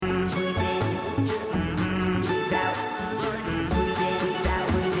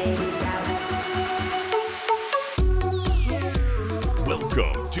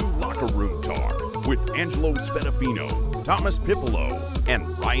Angelo Spadafino, Thomas Pippolo, and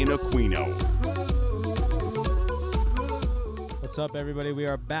Ryan Aquino. What's up, everybody? We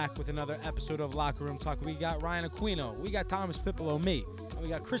are back with another episode of Locker Room Talk. We got Ryan Aquino, we got Thomas Pippolo, me, and we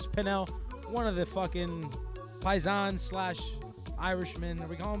got Chris Pinnell, one of the fucking Paisan/Irishman. Are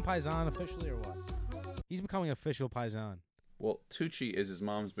we calling him Paisan officially or what? He's becoming official Paisan. Well, Tucci is his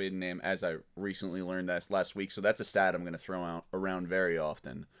mom's maiden name, as I recently learned that last week, so that's a stat I'm going to throw out around very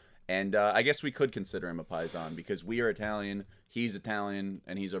often. And I guess we could consider him a Paisan because we are Italian, he's Italian,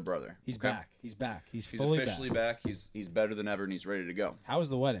 and he's our brother. He's back. He's back. He's He's fully officially back. He's better than ever, and he's ready to go. How was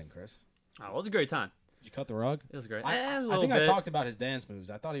the wedding, Chris? Oh, it was a great time. Did you cut the rug? It was great. I think I talked about his dance moves.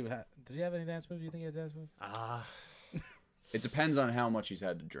 I thought he would have. Does he have any dance moves? Do you think he has dance moves? It depends on how much he's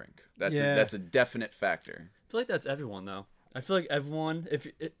had to drink. Yeah. That's a definite factor. I feel like that's everyone, though. I feel like everyone,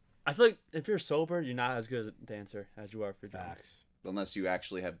 I feel like if you're sober, you're not as good a dancer as you are if you're drunk. Facts. Unless you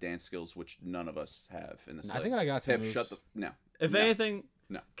actually have dance skills, which none of us have in this. I think I got some moves. If anything,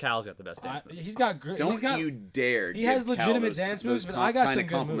 No. Cal's got the best dance moves. He's got great. Don't you dare. He has give Cal legitimate those- dance those moves, but I got kind some of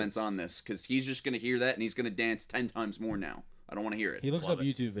good compliments moves. on this because he's just gonna hear that and he's gonna dance 10 times more now. I don't want to hear it. He looks Love up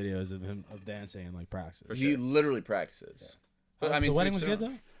it. YouTube videos of him of dancing and like practice. He literally practices. Yeah. But I mean, the wedding was to good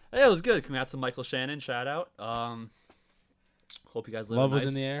each though. Yeah, it was good. Congrats to Michael Shannon. Shout out. Hope you guys live Love nice. was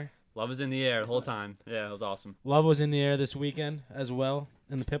in the air. Love was in the air the whole time. Yeah, it was awesome. Love was in the air this weekend as well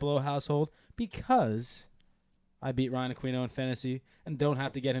in the Pippolo household because I beat Ryan Aquino in fantasy and don't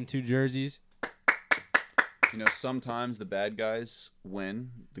have to get him 2 jerseys. You know, sometimes the bad guys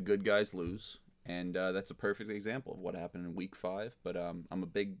win, the good guys lose, and that's a perfect example of what happened in Week 5. But I'm a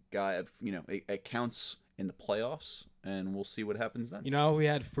big guy of, it counts in the playoffs, and we'll see what happens then. You know, we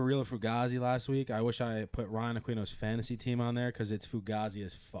had Farila Fugazi last week. I wish I put Ryan Aquino's fantasy team on there because it's Fugazi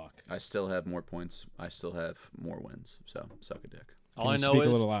as fuck. I still have more points. I still have more wins. So suck a dick. All Can I you know speak is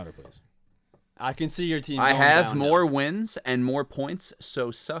a little louder, please. I can see your team. I going have downhill. more wins and more points, so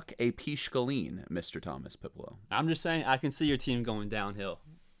suck a Pishkaline, Mr. Thomas Pippolo. I'm just saying, I can see your team going downhill.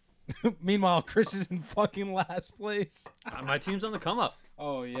 Meanwhile, Chris is in fucking last place. My team's on the come up.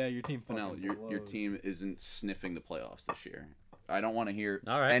 Oh yeah, your team fucking No, your blows. team isn't sniffing the playoffs this year. I don't want to hear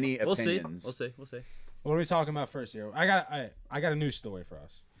All right, any we'll opinions. see. We'll see. What are we talking about first here? I got a news story for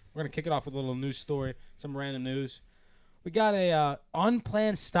us. We're gonna kick it off with a little news story, some random news. We got a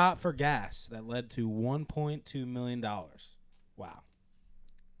unplanned stop for gas that led to $1.2 million. Wow.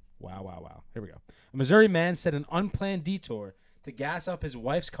 Here we go. A Missouri man set an unplanned detour to gas up his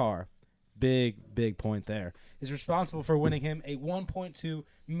wife's car. Big point there. Is responsible for winning him a $1.2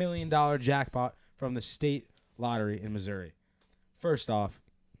 million jackpot from the state lottery in Missouri. First off,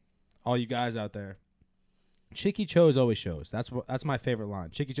 all you guys out there, Chicky chose always shows. That's my favorite line.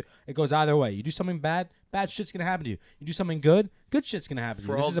 Chicky chose. It goes either way. You do something bad shit's gonna happen to you. You do something good shit's gonna happen to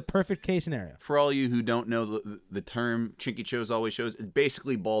you. This is a perfect case scenario. For all you who don't know the term Chinky Chose always shows, it's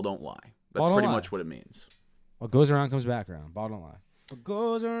basically ball don't lie. That's Ball don't pretty lie. much what it means. What goes around comes back around. Ball don't lie. What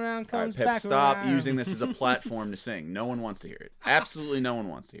goes around All right, comes Pip, back stop around. using this as a platform to sing. No one wants to hear it. Absolutely no one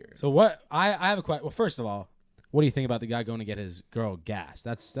wants to hear it. So what? I have a question. Well, first of all, what do you think about the guy going to get his girl gas?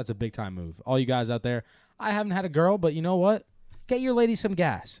 That's a big time move. All you guys out there, I haven't had a girl, but you know what? Get your lady some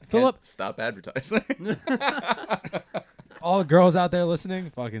gas. Fill up. Stop advertising. All the girls out there listening,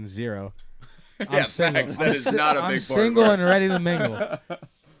 fucking zero. I'm single. facts. That is not a big part I'm of single our- and ready to mingle.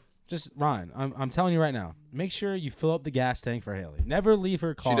 Just Ryan, I'm telling you right now. Make sure you fill up the gas tank for Haley. Never leave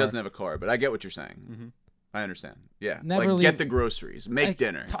her car. She doesn't have a car, but I get what you're saying. Mm-hmm. I understand. Yeah, Never like leave- get the groceries, make Like,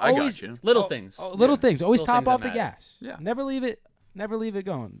 dinner. to I always- got you. Little things. Little things. Always Little top things that off the matter. gas. Yeah. Never leave it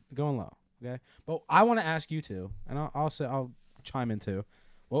going low. Okay. But I want to ask you too, and I'll chime in too.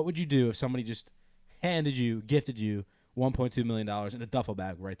 What would you do if somebody just gifted you $1.2 million in a duffel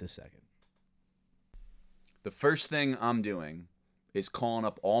bag right this second? The first thing I'm doing is calling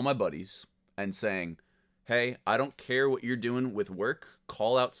up all my buddies and saying, hey, I don't care what you're doing with work.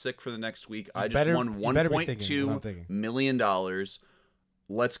 Call out sick for the next week. I just won you better be thinking what I'm $1.2 thinking. million.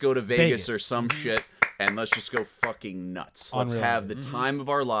 Let's go to Vegas or Vegas. some shit, and let's just go fucking nuts. Let's Unreal. have the time of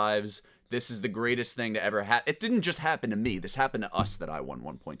our lives. This is the greatest thing to ever happen. It didn't just happen to me. This happened to us that I won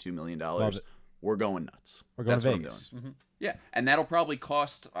 $1.2 million. Love it. We're going nuts. We're going That's to what I'm Vegas. doing. Yeah, and that'll probably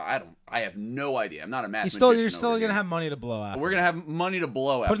cost. I have no idea. I'm not a math. You're still gonna have money to blow out. We're gonna have money to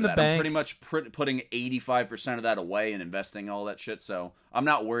blow after in the that. bank. I'm pretty much putting 85% of that away and investing all that shit. So I'm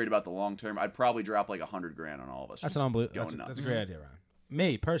not worried about the long term. I'd probably drop like $100,000 on all of us. That's just an unbelievable. going That's nuts. a great idea, Ryan.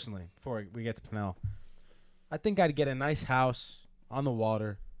 Me personally, before we get to Pinnell, I think I'd get a nice house on the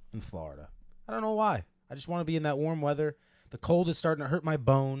water in Florida. I don't know why. I just want to be in that warm weather. The cold is starting to hurt my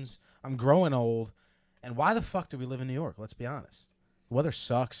bones. I'm growing old. And why the fuck do we live in New York? Let's be honest. The weather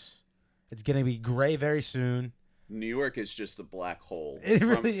sucks. It's gonna be gray very soon. New York is just a black hole. It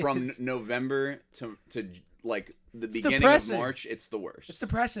really from is. November to like the It's beginning depressing. of March, it's the worst. It's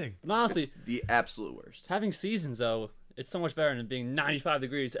depressing. But honestly, It's the absolute worst. having seasons though, it's so much better than being 95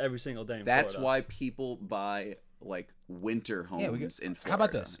 degrees every single day. In That's Florida. why people buy like winter homes Yeah, in Florida. How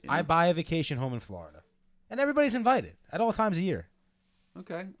about this? you know? I buy a vacation home in Florida, and everybody's invited at all times of year.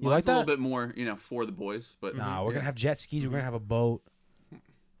 Okay. You Mine's like a little that? bit more, for the boys, but Nah, we're yeah. gonna have jet skis. We're gonna have a boat.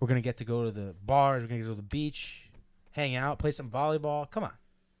 We're gonna get to go to the bars. We're gonna go to the beach, hang out, play some volleyball. Come on.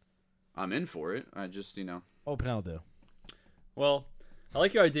 I'm in for it. I just, What would Pinell do? Well, I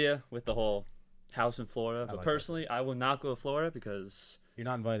like your idea with the whole house in Florida, but like personally, I will not go to Florida because You're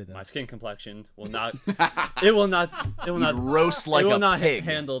not invited then. my skin complexion will not. It will not. It will You'd not. roast like it will a not pig.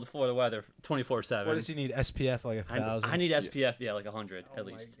 handle the Florida weather 24/7. What does he need? SPF like 1,000. I need SPF, like 100 at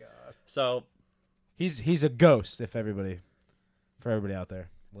least. So He's a ghost. For everybody out there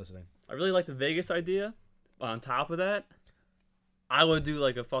listening. I really like the Vegas idea. But on top of that, I would do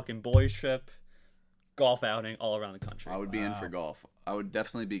like a fucking boys trip, golf outing all around the country. I would be in for golf. I would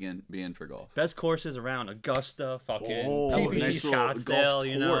definitely be in for golf. Best courses around Augusta, fucking Oh, TPC nice little golf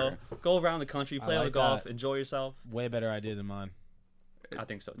Scottsdale. tour. Go around the country, play like the golf, that. enjoy yourself. Way better idea than mine. I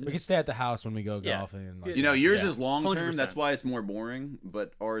think so too. We could stay at the house when we go Yeah. golfing. And like, Yours Yeah, is long term. 100%. That's why it's more boring.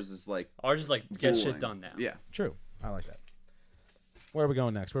 But ours is like Or just like get shit grueling. done now. Yeah. True. I like that. Where are we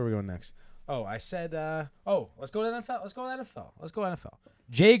going next? Oh, I said. Let's go to NFL.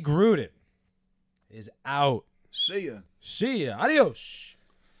 Jay Gruden is out. See ya. See ya. Adios.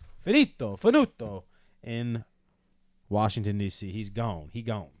 Finito. In Washington D.C. He's gone. He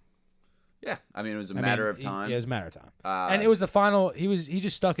gone. Yeah. I mean, it was a matter of time. It was a matter of time. Uh, And it was the final. He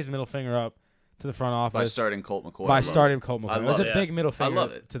just stuck his middle finger up to the front office by starting Colt McCoy. by I love starting it. Colt McCoy. I It was love a it. big middle finger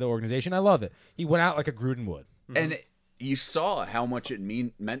love it. to the organization. I love it. He went out like a Gruden would. And you saw how much it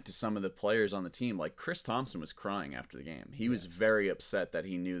meant to some of the players on the team. Like Chris Thompson was crying after the game. He was very upset that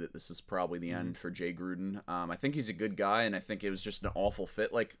he knew that this is probably the end for Jay Gruden. I think he's a good guy, and I think it was just an awful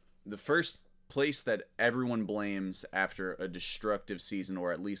fit. Like the first place that everyone blames after a destructive season,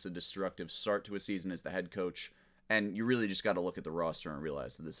 or at least a destructive start to a season, is the head coach. And you really just got to look at the roster and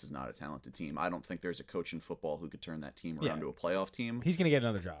realize that this is not a talented team. I don't think there's a coach in football who could turn that team around Yeah. to a playoff team. He's gonna get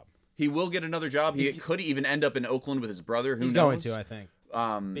another job. He will get another job. He could even end up in Oakland with his brother. Who He's knows? going to, I think.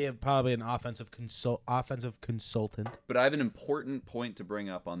 Be probably an offensive consultant. But I have an important point to bring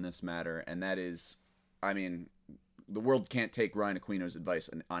up on this matter, and that is, I mean, the world can't take Ryan Aquino's advice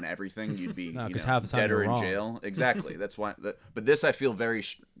on everything. You'd be No, 'cause half the time dead or you're in wrong. jail. Exactly. That's why. But this I feel very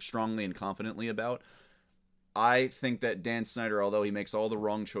strongly and confidently about. I think that Dan Snyder, although he makes all the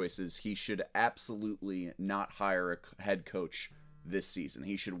wrong choices, he should absolutely not hire a head coach this season.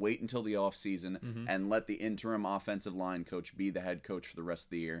 He should wait until the offseason and let the interim offensive line coach be the head coach for the rest of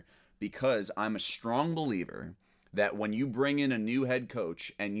the year, because I'm a strong believer that when you bring in a new head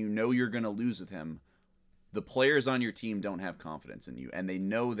coach and you know you're going to lose with him, the players on your team don't have confidence in you, and they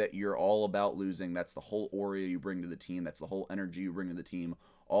know that you're all about losing. That's the whole aura you bring to the team. That's the whole energy you bring to the team.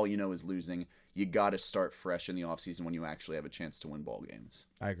 All you know is losing. You got to start fresh in the offseason when you actually have a chance to win ball games.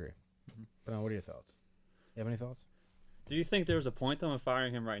 I agree. But now, what are your thoughts? You have any thoughts? Do you think there's a point though in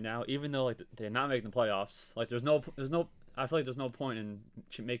firing him right now, even though like they're not making the playoffs? Like there's no. I feel like there's no point in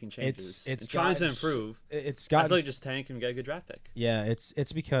making changes. It's and trying to gotten- improve. It's I got. feel like just tank and get a good draft pick. Yeah, it's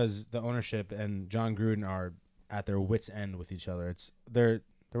because the ownership and John Gruden are at their wits' end with each other. It's the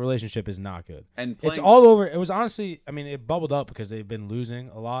relationship is not good. And It's playing- all over. It was honestly, I mean, it bubbled up because they've been losing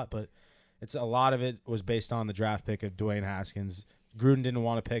a lot, but it's a lot of it was based on the draft pick of Dwayne Haskins. Gruden didn't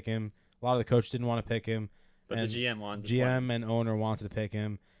want to pick him. A lot of the coaches didn't want to pick him. But and the GM wanted to play. GM and owner wanted to pick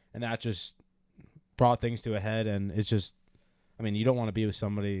him, and that just brought things to a head. And it's just, I mean, you don't want to be with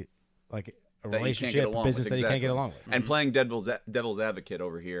somebody like a that you can't get relationship, along business with. that you can't Exactly. get along with. And playing devil's advocate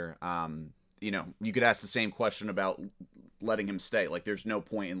over here, you could ask the same question about letting him stay. Like, there's no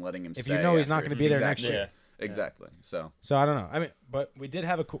point in letting him If stay. you know he's not after- going to be there next Exactly. year. Exactly. So So I don't know. I mean, but we did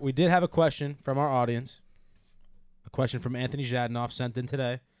have a question from our audience. A question from Anthony Jadnoff sent in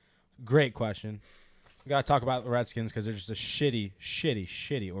today. Great question. We got to talk about the Redskins because they're just a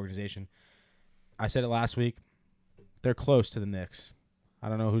shitty organization. I said it last week. They're close to the Knicks. I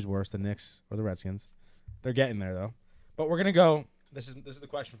don't know who's worse, the Knicks or the Redskins. They're getting there though. But we're gonna go. This is the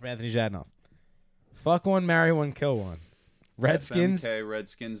question from Anthony Jadnoff. Fuck one, marry one, kill one. Redskins,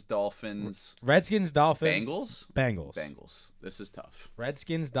 Redskins, Dolphins, Dolphins, Bengals. Bengals. This is tough.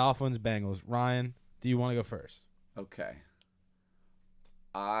 Redskins, Dolphins, Bengals. Ryan, do you want to go first? Okay.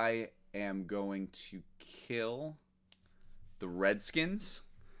 I am going to kill the Redskins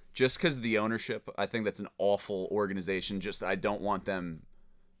just because of the ownership. I think that's an awful organization. I don't want them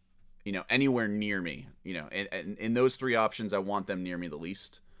anywhere near me. In those three options, I want them near me the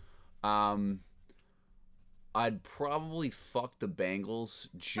least. I'd probably fuck the Bengals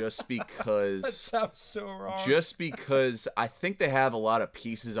just because. That sounds so wrong. Just because I think they have a lot of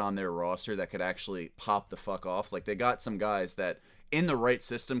pieces on their roster that could actually pop the fuck off. Like, they got some guys that in the right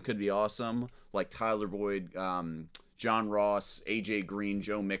system could be awesome, like Tyler Boyd, John Ross, AJ Green,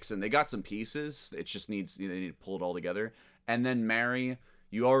 Joe Mixon. They got some pieces. It just needs they need to pull it all together. And then Mary,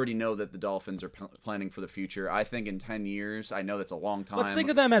 you already know that the Dolphins are planning for the future. I think in 10 years, I know that's a long time. Let's think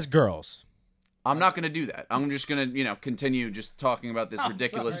of them as girls. I'm not going to do that. I'm just going to, continue just talking about this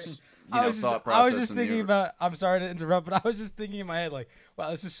ridiculous, thought process. I was just thinking about. I'm sorry to interrupt, but I was just thinking in my head, like, wow,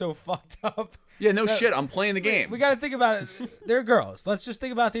 this is so fucked up. Yeah, no shit. I'm playing the game. We got to think about it. They're girls. Let's just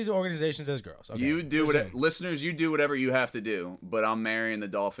think about these organizations as girls. Okay. You do what, listeners. You do whatever you have to do. But I'm marrying the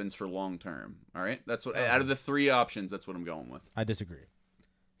Dolphins for long term. All right. That's what. Out of the three options, that's what I'm going with. I disagree.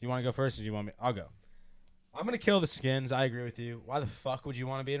 Do you want to go first, or do you want me? I'll go. I'm gonna kill the Skins. I agree with you. Why the fuck would you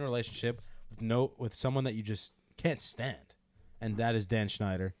want to be in a relationship with someone that you just can't stand? And that is Dan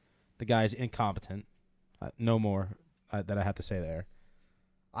Schneider. The guy's incompetent. No more that I have to say there.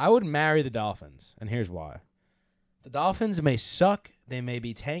 I would marry the Dolphins, and here's why. The Dolphins may suck. They may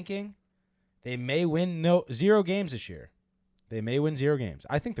be tanking. They may win 0 games this year. They may win 0 games.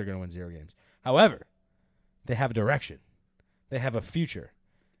 I think they're going to win 0 games. However, they have a direction. They have a future.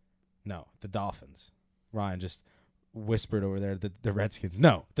 No, the Dolphins. Ryan just whispered over there, the Redskins.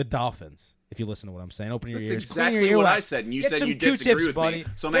 No, the Dolphins. If you listen to what I'm saying, open your That's ears. exactly what I said, and you said you disagree with buddy. me.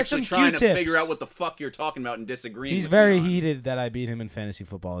 So I'm Get actually some trying to Q-tips. figure out what the fuck you're talking about and disagreeing He's with very me on. heated that I beat him in fantasy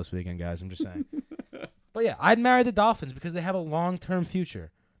football this weekend, guys. I'm just saying. But yeah, I'd marry the Dolphins because they have a long-term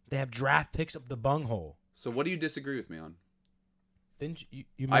future. They have draft picks up the bunghole. So what do you disagree with me on? Didn't you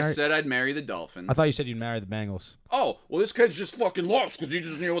I marry? said I'd marry the Dolphins. I thought you said you'd marry the Bengals. Oh, well, this kid's just fucking lost because he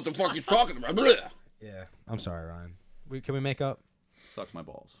doesn't know what the fuck he's talking about. Blah. Yeah, I'm sorry, Ryan. Can we make up? Suck my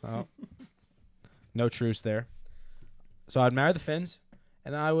balls. Oh. No truce there. So I'd marry the Finns,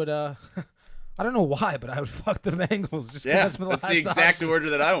 and I would, I don't know why, but I would fuck the Bengals. Just 'cause Yeah, that's the that's last the exact option. order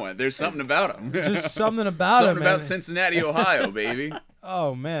that I went. There's something about him. Just something about something it, about man. Cincinnati, Ohio, baby.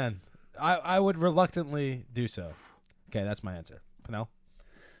 Oh, man. I would reluctantly do so. Okay, that's my answer. Pinnell?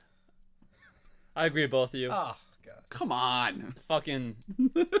 I agree with both of you. Oh, God. Come on. Fucking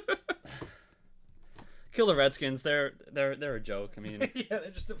kill the Redskins. They're a joke. I mean, Yeah,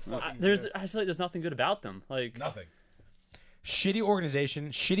 they're just a fucking I feel like there's nothing good about them. Like nothing. Shitty organization,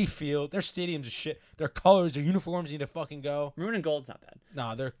 shitty field. Their stadiums are shit. Their colors, their uniforms need to fucking go. maroon and gold's not bad.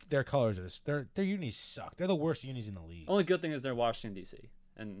 Nah, their colors are their unis suck. They're the worst unis in the league. Only good thing is they're Washington D.C.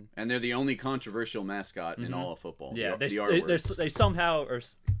 And they're the only controversial mascot in all of football. Yeah, the they somehow are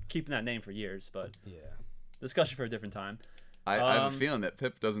keeping that name for years, but Yeah. discussion for a different time. I have a feeling that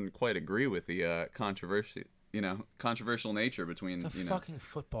Pip doesn't quite agree with the controversial nature between. It's a fucking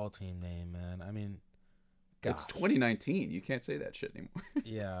football team name, man. I mean, God. It's 2019. You can't say that shit anymore.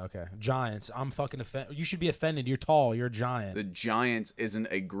 Yeah, okay. Giants. I'm fucking offended. You should be offended. You're tall. You're a giant. The Giants isn't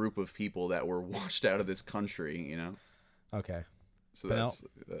a group of people that were washed out of this country, Okay. So But that's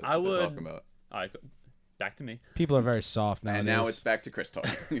I what they're would- talking about. All right, back to me. People are very soft nowadays. And now it's back to Chris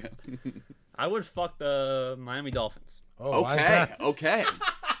talking. I would fuck the Miami Dolphins Oh, why is okay, that? okay,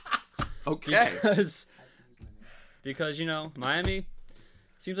 okay. because Miami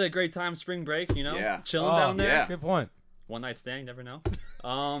seems like a great time spring break. Yeah. Chilling Oh, down there. yeah. Good point. One night stand, you never know.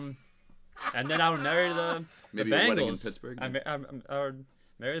 And then I would marry the Maybe the a Bengals. wedding in Pittsburgh. I would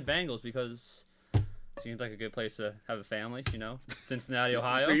marry the Bengals because it seems like a good place to have a family. Cincinnati,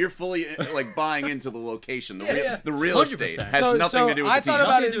 Ohio. So you're fully buying into the location, yeah. the real 100%. estate has nothing to do with I the team. thought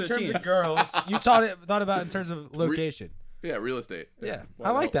about Nothing it to in do terms with of teams. girls. You thought about it in terms of location. Yeah, real estate. Yeah, Why I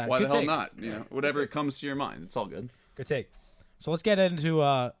the like hell- that. Why Good the hell take. not? Whatever comes to your mind, it's all good. Good take. So let's get into.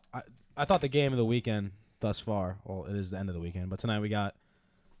 I thought the game of the weekend thus far. Well, it is the end of the weekend, but tonight we got.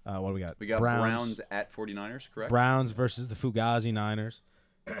 What do we got? We got Browns at 49ers, correct? Browns versus the Fugazi Niners.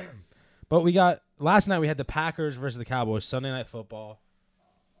 But we got last night. We had the Packers versus the Cowboys. Sunday Night Football.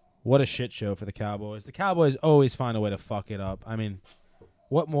 What a shit show for the Cowboys. The Cowboys always find a way to fuck it up. I mean,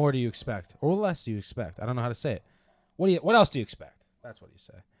 what more do you expect, or what less do you expect? I don't know how to say it. What else do you expect? That's what you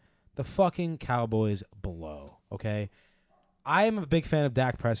say. The fucking Cowboys blow. Okay, I am a big fan of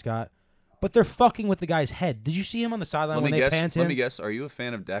Dak Prescott, but they're fucking with the guy's head. Did you see him on the sideline when they panned him? Let me guess. Are you a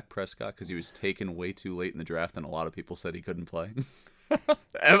fan of Dak Prescott because he was taken way too late in the draft and a lot of people said he couldn't play?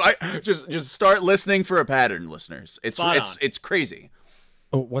 Just start listening for a pattern, listeners. It's crazy.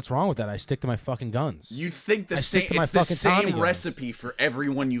 Oh, what's wrong with that? I stick to my fucking guns. You think I stick to my it's the fucking Tommy same guns. recipe for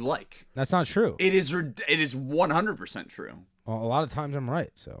everyone you like. That's not true. It is 100% true. Well, a lot of times I'm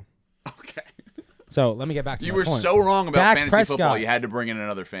right. So Okay. So let me get back to You my were point. so wrong about Dak fantasy football. Prescott. You had to bring in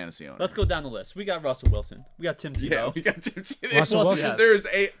another fantasy owner. Let's go down the list. We got Russell Wilson. We got Tim Tebow. Yeah, we got Tim Russell Wilson. There's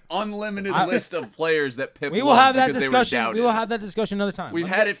a unlimited list of players that Pip We will loved have that because they were discussion. doubted. We will have that discussion another time. We've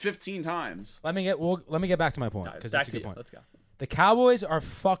had it 15 times. Let me get back to my point because Back that's a to good you. point. Let's go. The Cowboys are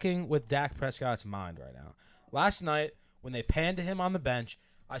fucking with Dak Prescott's mind right now. Last night, when they panned to him on the bench,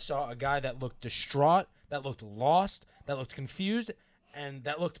 I saw a guy that looked distraught, that looked lost, that looked confused, and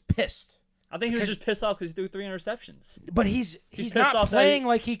that looked pissed. I think he was just pissed off because he threw 3 interceptions. But he's pissed not off that playing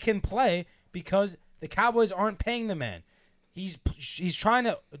like he can play because the Cowboys aren't paying the man. He's trying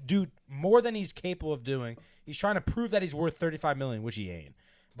to do more than he's capable of doing. He's trying to prove that he's worth $35 million, which he ain't.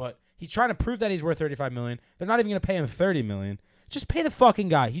 But he's trying to prove that he's worth $35 million. They're not even going to pay him $30 million. Just pay the fucking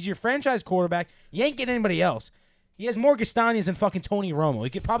guy. He's your franchise quarterback. You ain't getting anybody else. He has more Gastanis than fucking Tony Romo. He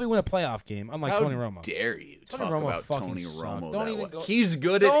could probably win a playoff game, unlike Tony Romo. How dare you Tony talk Romo about fucking Tony sucked. Romo Don't that even way. go- He's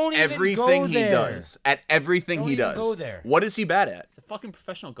good Don't at even everything go he there. does. At everything Don't he even does. go there. What is he bad at? He's a fucking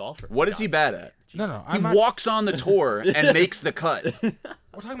professional golfer. What is he bad at? No, He I'm not. walks on the tour and makes the cut. We're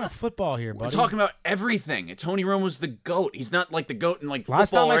talking about football here, buddy. We're talking about everything. Tony Romo's the GOAT. He's not like the GOAT in like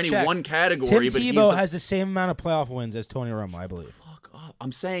Last football time I or any checked, one category, Tim but he's Tebow the has the same amount of playoff wins as Tony Romo, I believe. fuck up.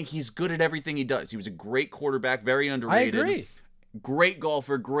 I'm saying he's good at everything he does. He was a great quarterback, very I underrated. agree. Great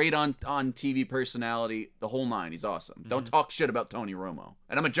golfer, great on TV personality, the whole nine. He's awesome. Mm-hmm. Don't talk shit about Tony Romo.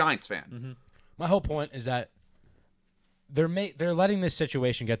 And I'm a Giants fan. My whole point is that they're letting this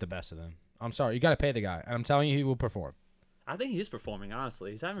situation get the best of them. I'm sorry, you got to pay the guy, and I'm telling you, he will perform. I think he's performing,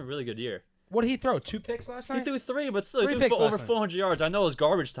 honestly. He's having a really good year. What did he throw? 2 picks last night? He threw 3, but still, 3 he threw picks for over last night. 400 yards. I know it's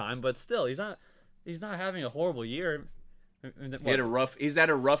garbage time, but still, he's not having a horrible year. He's had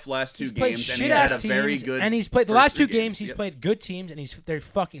a rough last 2 He's played games, and shit he's had ass a very teams, good. and he's played the first last 2 3 games. He's Yep. played good teams, and they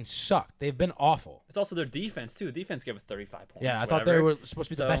fucking sucked. They've been awful. It's also their defense too. The defense gave it 35 points. Yeah, I thought they whatever. were supposed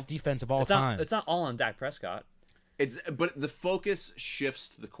to be So, the best defense of all It's time. not. It's not all on Dak Prescott. But the focus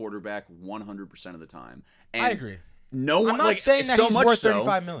shifts to the quarterback 100% of the time. And I agree. No one, I'm not like, saying that so he's much worth so-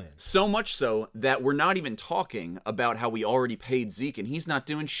 $35 million. So much so that we're not even talking about how we already paid Zeke, and he's not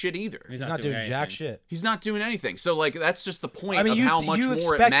doing shit either. He's not doing jack anything. shit. He's not doing anything. So like that's just the point I mean, of how much you more it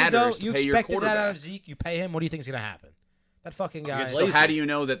expected matters though. You to pay your expected that out quarterback. of Zeke. You pay him. What do you think is gonna happen? That fucking guy. Against So lazy. how do you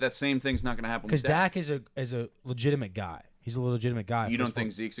know that same thing's not going to happen? Because With Dak? Dak is a legitimate guy. He's a legitimate guy. You for don't his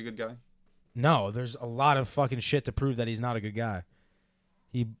think Zeke's a good guy? No, there's a lot of fucking shit to prove that he's not a good guy.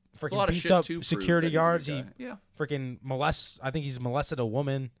 He There's a freaking lot of beats shit up to prove security that he's a good guards. He guy. Yeah. freaking molests. I think he's molested a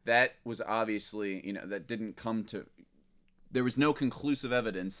woman. That was obviously, that didn't come to. There was no conclusive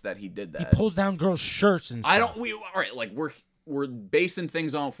evidence that he did He that. pulls down girls' shirts and stuff. I don't. All right, like we're basing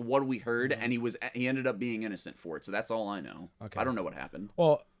things off what we heard, and he ended up being innocent for it. So that's all I know. Okay. I don't know what happened.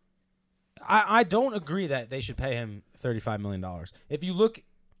 Well, I don't agree that they should pay him $35 million. If you look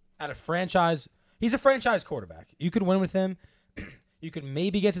at a franchise, he's a franchise quarterback. You could win with him. You could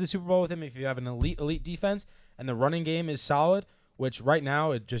maybe get to the Super Bowl with him if you have an elite defense and the running game is solid, which right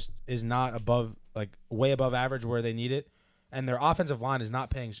now it just is not above, like way above average where they need it. And their offensive line is not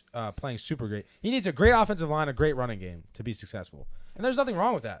playing super great. He needs a great offensive line, a great running game to be successful. And there's nothing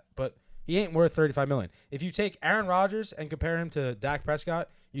wrong with that, but he ain't worth $35 million. If you take Aaron Rodgers and compare him to Dak Prescott,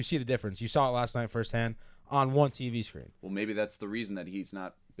 you see the difference. You saw it last night firsthand on one TV screen. Well, maybe that's the reason that he's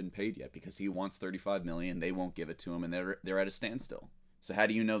not been paid yet, because he wants $35 million. They won't give it to him, and they're at a standstill. So how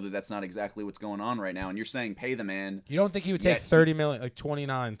do you know that that's not exactly what's going on right now? And you're saying pay the man. You don't think he would take Yeah, $30 million, like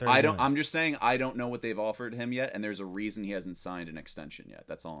 29, 30 I don't. million? I'm just saying I don't know what they've offered him yet, and there's a reason he hasn't signed an extension yet.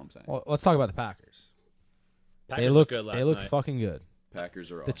 That's all I'm saying. Well, let's talk about the Packers. Packers They looked look good last they look night. fucking good.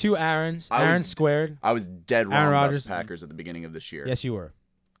 Packers are The awesome. 2 Aarons, I was- Aaron squared. I was dead wrong Aaron about Rodgers- the Packers at the beginning of this year. Yes, you were.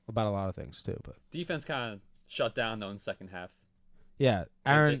 About a lot of things too, but Defense kind of shut down though in the second half. yeah,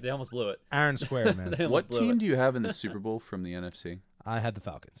 They, Aaron they almost blew it. Aaron squared, man. They almost What blew team it. do you have in the Super Bowl from the NFC? I had the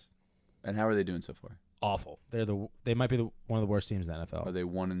Falcons. And how are they doing so far? Awful. They might be one of the worst teams in the NFL. Are they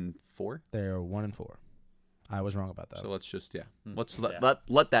 1-4? They're 1-4. I was wrong about that. So let's just Hmm. let's Yeah.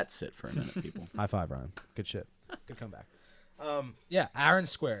 let that sit for a minute, people. High five, Ryan. Good shit. Good comeback. Yeah, Aaron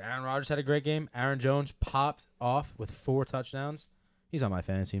squared. Aaron Rodgers had a great game. Aaron Jones popped off with 4 touchdowns. He's on my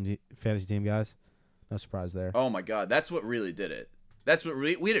fantasy team, guys. No surprise there. Oh my God, that's what really did it. That's what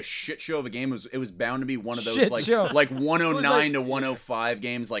really. We had a shit show of a game. It was bound to be one of those Shit like show. like 109 like- to 105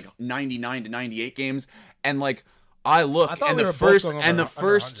 games, like 99 to 98 games, and like I look I thought and we the were both first going over and the under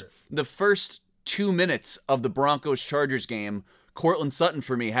first 100. the first 2 minutes of the Broncos Chargers game, Cortland Sutton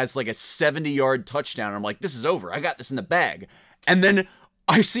for me has like a 70-yard touchdown. I'm like, this is over. I got this in the bag. And then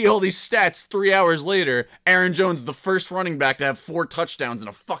I see all these stats 3 hours later. Aaron Jones, the first running back to have 4 touchdowns in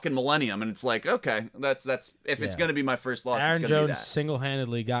a fucking millennium, and it's like, okay, that's if it's gonna be my first loss, Aaron it's gonna be Jones that.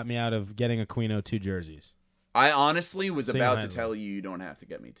 single-handedly got me out of getting Aquino 2 jerseys. I honestly was about to Single-handedly. tell you don't have to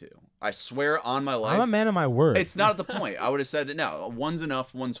get me 2. I swear on my life. I'm a man of my word. It's not the point. I would have said no. One's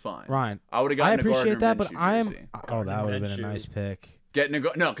enough. One's fine. Ryan. I would have I gotten a appreciate that, Gardner but Minshew I am. jersey. Oh, that would have been a Minshew. nice pick.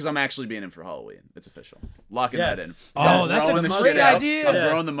 No, because I'm actually being in for Halloween. It's official. Locking Yes. that in. Oh, I'm that's a growing the great shit out. idea. I'm Yeah.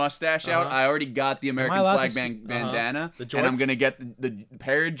 growing the mustache out. I already got the American allowed flag to bandana, The and I'm jorts? gonna get the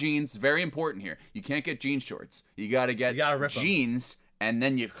pair of jeans. Very important here. You can't get jean shorts. You gotta get gotta rip 'em. jeans, and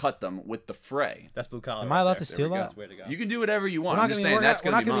then you cut them with the fray. That's blue collar. Am I allowed to There steal we go. that? That's way to go. You can do whatever you We're want. not I'm just gonna, saying we're that's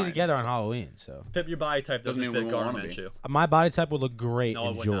not gonna be gonna be mine. together on Halloween, so Pip, your body type doesn't Doesn't fit even Gardner wanna be. Minshew. my body type would look great No, it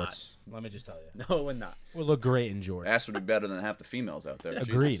in would not. jorts. Let me just tell you, No, it would not. would look great in jorts. Ass would be better than half the females out there.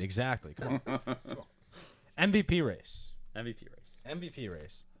 Agreed, Jesus. exactly. Come on. MVP race. MVP race. MVP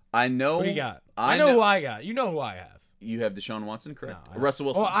race. I know. What do you got? I know who I got. You know who I have. You have Deshaun Watson, correct? No, I- Russell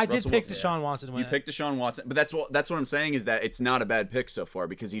Wilson. Well, I did Russell pick Wilson. Deshaun Watson. To win You picked Deshaun Watson, but that's what I'm saying is that it's not a bad pick so far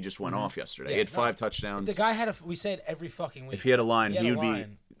because he just went off yesterday. Yeah, he had no. 5 touchdowns. The guy had a. We say it every fucking week. If he had a line, He he, had a would line.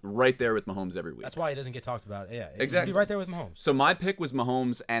 be right there with Mahomes every week. That's why he doesn't get talked about. Yeah, Exactly. He'd be right there with Mahomes. So my pick was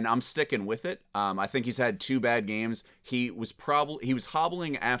Mahomes, and I'm sticking with it. I think he's had 2 bad games. He was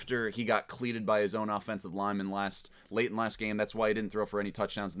hobbling after he got cleated by his own offensive lineman late in last game. That's why he didn't throw for any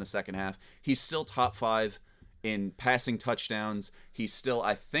touchdowns in the second half. He's still top 5 in passing touchdowns. He's still,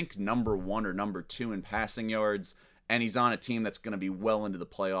 I think, number 1 or number 2 in passing yards. And he's on a team that's going to be well into the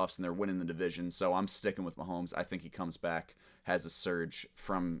playoffs, and they're winning the division. So I'm sticking with Mahomes. I think he comes back, has a surge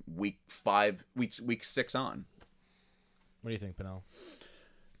from week 6 on. What do you think, Pinnell?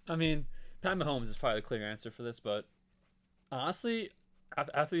 I mean, Pat Mahomes is probably the clear answer for this, but honestly,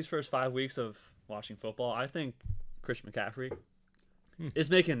 after these first 5 weeks of watching football, I think Christian McCaffrey is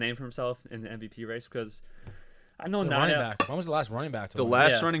making a name for himself in the MVP race because I know The now. running back. When was the last running back to The win?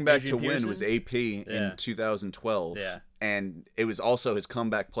 last Yeah. running back Adrian to win Peterson? was AP Yeah. in 2012. Yeah. And it was also his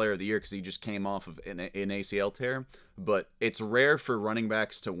comeback player of the year because he just came off of an ACL tear. But it's rare for running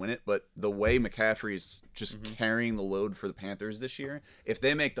backs to win it. But the way McCaffrey is just carrying the load for the Panthers this year, if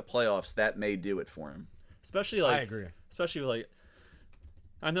they make the playoffs, that may do it for him. Especially like I agree. Especially like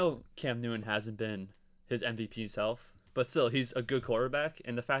I know Cam Newton hasn't been his MVP himself, but still he's a good quarterback,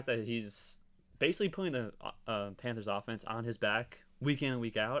 and the fact that he's basically putting the Panthers offense on his back week in and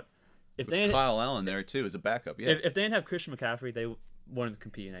week out. If they didn't, Kyle Allen there too as a backup. Yeah. if they didn't have Christian McCaffrey, they wouldn't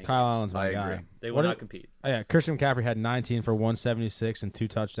compete in any Kyle games. Allen's my I guy. agree. They What would did- not compete. Oh, yeah, Christian McCaffrey had 19 for 176 and 2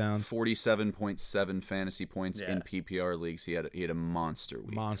 touchdowns. 47.7 fantasy points Yeah. in PPR leagues. He had a monster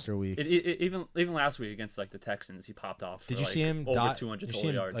week. Monster week. Even last week against like the Texans, he popped off. Did for, you like, see him over die? 200 Did you see total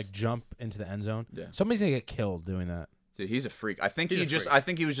him yards? like jump into the end zone? Yeah. Somebody's gonna get killed doing that. Dude, he's a freak. I think He's he a just freak. I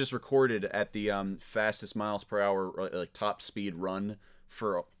think he was just recorded at the fastest miles per hour like top speed run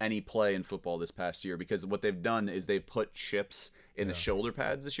for any play in football this past year because what they've done is they've put chips in the shoulder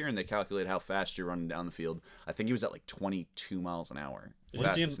pads this year and they calculate how fast you're running down the field. I think he was at like 22 miles an hour. you see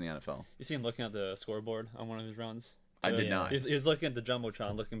Fastest him- in the NFL. You see him looking at the scoreboard on one of his runs? I did not. He's looking at the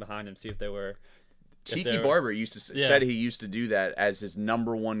jumbotron, looking behind him, see if they were. Tiki they're- Barber used to Yeah. said he used to do that as his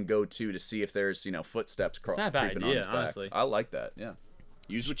number 1 go-to to see if there's footsteps not a bad creeping on idea, his back. honestly. I like that. Yeah,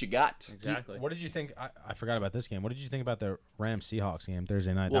 use what you got. Exactly. What did you think? I forgot about this game. What did you think about the Rams Seahawks game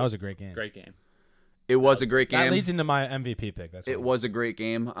Thursday night? that Well, was a great game. Great game. It was a great game. That leads into my MVP pick. That's what It was a great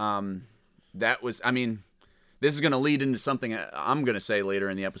game. That was, I mean, this is going to lead into something I'm going to say later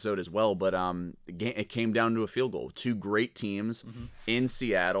in the episode as well, but it came down to a field goal. 2 great teams in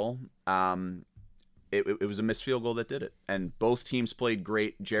Seattle. It was a missed field goal that did it. And both teams played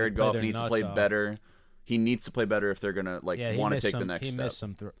great. Jared They played Goff their needs to nuts play off. better. He needs to play better if they're going to Yeah, he want to missed take some, the next he step. missed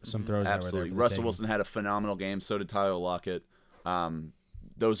some some throws. that were Absolutely. there for the Russell taking. Wilson had a phenomenal game. So did Tyler Lockett.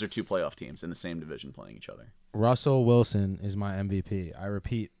 Those are 2 playoff teams in the same division playing each other. Russell Wilson is my MVP. I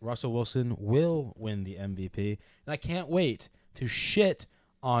repeat, Russell Wilson will win the MVP, and I can't wait to shit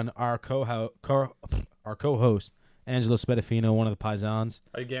on our co-host Angelo Spedafino, one of the Paisans,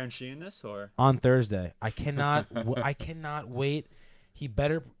 Are you guaranteeing this or? on Thursday. I cannot I cannot wait. He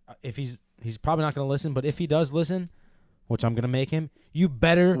better if he's probably not going to listen, but if he does listen, which I'm going to make him, you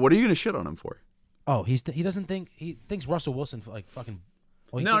better. What are you going to shit on him for? Oh, he doesn't think he thinks Russell Wilson like fucking.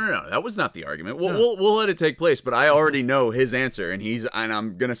 Well, he No, that was not the argument. We'll let it take place, but I already know his answer, and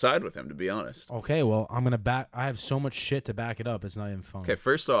I'm gonna side with him, to be honest. Okay, well, I'm gonna back. I have so much shit to back it up. It's not even fun. Okay,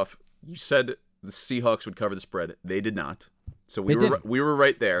 first off, you said the Seahawks would cover the spread. They did not. So They didn't. we were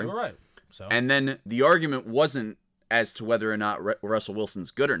right there. You were right. So And then the argument wasn't as to whether or not Russell Wilson's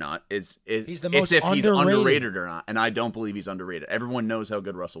good or not is He's the it's most if he's underrated. underrated or not, and I don't believe he's underrated. Everyone knows how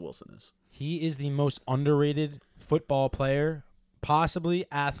good Russell Wilson is. He is the most underrated football player, possibly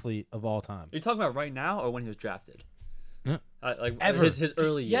athlete of all time. Are you talking about right now or when he was drafted? Yeah. Like Ever. his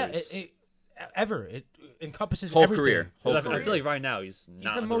early years. Yeah, ever. It encompasses Whole everything. career. 'Cause Whole I career. feel like right now he's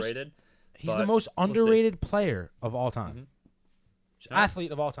not the most- underrated. He's but the most we'll see. underrated player of all time.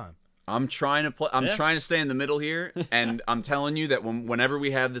 Athlete of all time. I'm trying to play. I'm Yeah. trying to stay in the middle here, and I'm telling you that whenever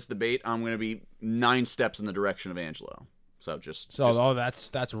we have this debate, I'm going to be 9 steps in the direction of Angelo. So just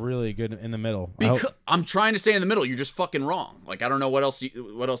That's really good in the middle. I hope- because I'm trying to stay in the middle. You're just fucking wrong. Like I don't know what else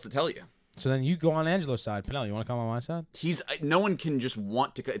to tell you. So then you go on Angelo's side. Pinelli, you want to come on my side? No one can just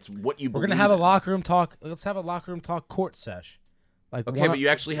want to. It's what you. We're gonna have a locker room talk. Let's have a locker room talk court sesh. Like Okay, but you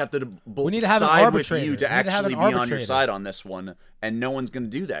actually have to We need to have an side with arbitrator. you We to need to have actually an be on your arbitrator. side on this one, and no one's going to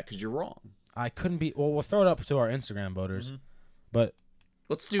do that because you're wrong. I couldn't be. Well, we'll throw it up to our Instagram voters, but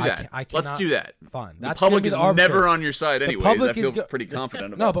Let's do I that. I Let's cannot- do that. fine. The That's public gonna be is the arbitrator. never on your side anyway. public I feel is pretty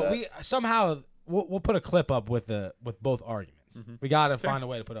confident about No, but that. we somehow we'll put a clip up with both arguments. We got to find a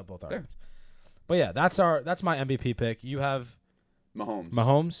way to put up both arguments. But yeah, that's my MVP pick. You have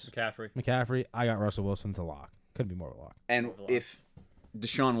Mahomes. McCaffrey. I got Russell Wilson to lock. Couldn't be more of a lock. And if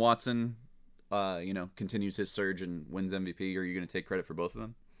Deshaun Watson, continues his surge and wins MVP, are you going to take credit for both of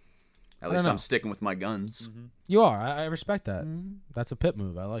them? At least know. I'm sticking with my guns. You are. I respect that. That's a pit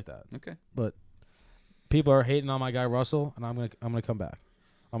move. I like that. Okay. But people are hating on my guy Russell, and I'm gonna come back.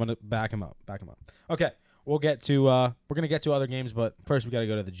 I'm gonna back him up. Okay, we'll get to we're gonna get to other games, but first we gotta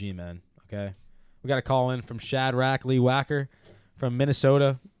go to the G-men. Okay, we got a call in from Shadrack Lee Wacker from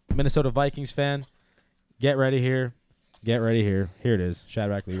Minnesota Vikings fan. Get ready here. Here it is,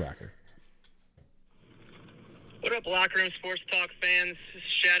 Shadrack Lee Wacker. What up, Locker Room Sports Talk fans? This is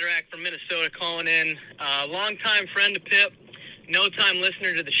Shadrack from Minnesota calling in. Longtime friend of Pip, no-time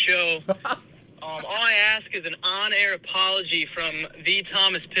listener to the show. All I ask is an on-air apology from the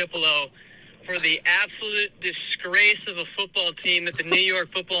Thomas Pipolo for the absolute disgrace of a football team that the New York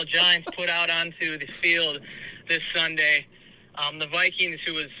Football Giants put out onto the field this Sunday. The Vikings,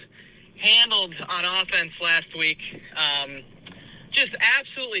 who was handled on offense last week, just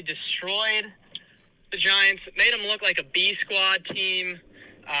absolutely destroyed the Giants, made them look like a B squad team.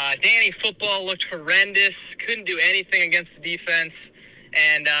 Danny Football looked horrendous, couldn't do anything against the defense,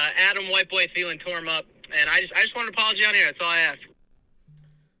 and Adam Whiteboy Thielen tore him up. And I just wanted to apologize on here. That's all I ask.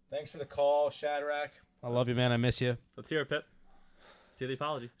 Thanks for the call, Shadrack. I love you, man. I miss you. Let's hear it, Pip. Let's hear the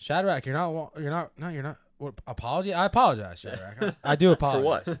apology. Shadrack, you're not. What, apology? I apologize, Shadrack. I do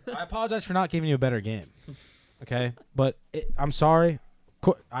apologize. For what? I apologize for not giving you a better game. Okay, but I'm sorry.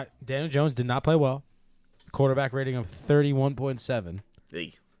 Daniel Jones did not play well. Quarterback rating of 31.7.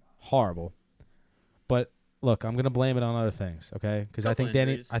 Hey. Horrible. But look, I'm gonna blame it on other things. Okay, because I think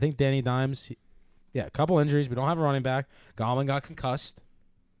Danny Dimes. A couple injuries. We don't have a running back. Gallman got concussed.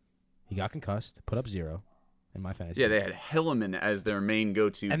 He got concussed. Put up 0 in my fantasy. Yeah, they had Hilliman as their main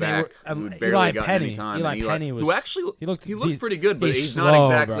go-to And back, they were- who Eli barely got Penny. any time. Eli And Penny was- who actually he looked pretty good, but he's he's slow, not bro.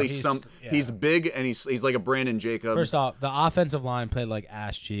 exactly He's- He's big and he's like a Brandon Jacobs. First off, the offensive line played like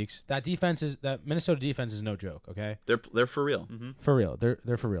ass cheeks. That Minnesota defense is no joke. Okay, they're for real. for real.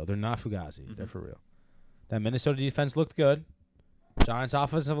 They're for real. They're not Fugazi. They're for real. That Minnesota defense looked good. Giants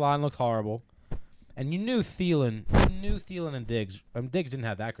offensive line looked horrible. And you knew Thielen and Diggs. Diggs didn't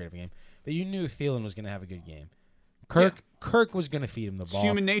have that great of a game, but you knew Thielen was going to have a good game. Kirk was going to feed him the It's ball.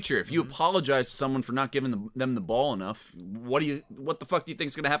 human nature. If you apologize to someone for not giving them the ball enough, what the fuck do you think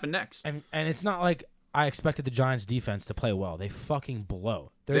is going to happen next? And it's not like I expected the Giants defense to play well. They fucking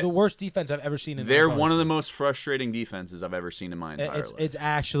blow. They're the worst defense I've ever seen in They're NFL one of the history. most frustrating defenses I've ever seen in my entire life. It's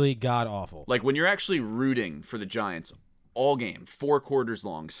actually god awful. Like when you're actually rooting for the Giants all game, 4 quarters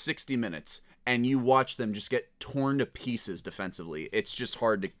long, 60 minutes, and you watch them just get torn to pieces defensively, it's just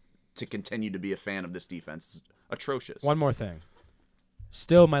hard to continue to be a fan of this defense. It's atrocious. One more thing.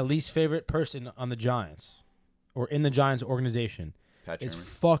 Still, my least favorite person on the Giants, or in the Giants organization, Pat is Shermer.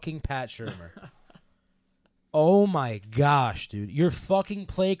 fucking Pat Shermer. Oh my gosh, dude. Your fucking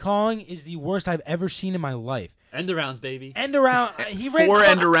play calling is the worst I've ever seen in my life. End arounds, baby. End around. He ran 4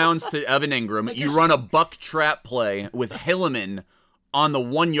 end arounds to Evan Ingram. Like You this- run a buck trap play with Hilliman on the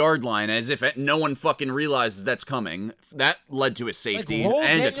 1 yard line as if no one fucking realizes that's coming. That led to a safety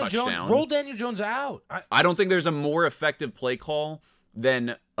and a touchdown. Roll Daniel Jones out. I don't think there's a more effective play call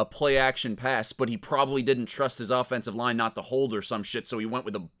than a play action pass, but he probably didn't trust his offensive line not to hold or some shit, so he went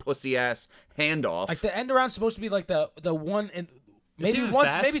with a pussy ass handoff. Like the end around's supposed to be like the one maybe he even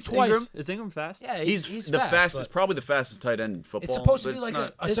once, fast? maybe twice. Ingram? Is Ingram fast? Yeah, He's the fast, fastest, but probably the fastest tight end in football. It's supposed to but be it's like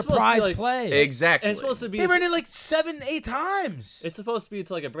not- a It's supposed to be surprise like- play. exactly. And it's supposed to be. They ran it like 7-8 times. It's supposed to be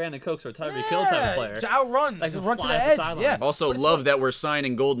to like a Brandon Cooks or Tyreek Hill type of player. To outrun, Like to to run to fly the off the edge. sidelines. Yeah. Also, But it's love what- that we're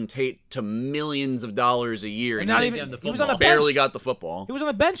signing Golden Tate to millions of dollars a year, And he not didn't even. get the He was on the football. bench. barely got the football. He was on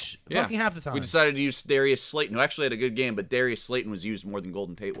the bench Yeah. fucking half the time. We decided to use Darius Slayton, who actually had a good game, but Darius Slayton was used more than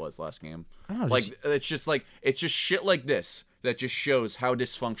Golden Tate was last game. I don't know, Like it's just shit like this that just shows how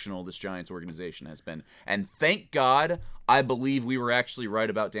dysfunctional this Giants organization has been. And thank God, I believe we were actually right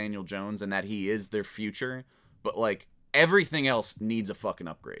about Daniel Jones and that he is their future. But like everything else needs a fucking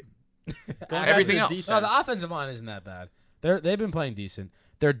upgrade. Going Everything back to else. the No, the defense. offensive line isn't that bad. They've been playing decent.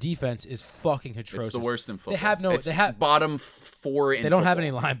 Their defense is fucking atrocious. It's the worst in football. They have no. It's They have. bottom 4 in They don't have any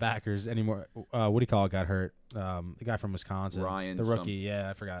football. linebackers anymore. What do you call it? Got hurt. The guy from Wisconsin, Ryan the rookie. something. Yeah,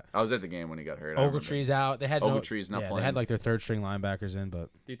 I forgot. I was at the game when he got hurt. I remember. Ogletree's out. They had Ogletree's not They playing. had like their third string linebackers in, but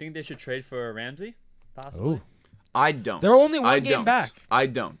Do you think they should trade for Ramsey? Possibly. ooh. I don't. They're only one I game don't. back. I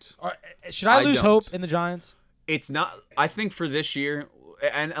don't. Should I I lose don't. hope in the Giants? It's not. I think for this year,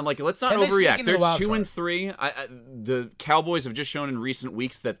 and like let's not Can they sneak overreact. into the They're wild 2-3. The Cowboys have just shown in recent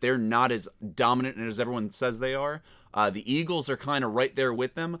weeks that they're not as dominant as everyone says they are. The Eagles are kind of right there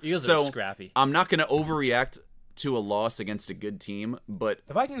with them. Eagles so are scrappy. I'm not going to overreact to a loss against a good team, but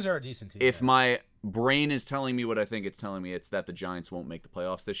The Vikings are a decent team. if my brain is telling me what I think it's telling me, it's that the Giants won't make the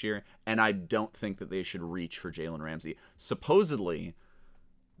playoffs this year, and I don't think that they should reach for Jalen Ramsey. Supposedly,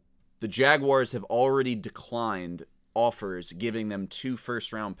 the Jaguars have already declined offers giving them 2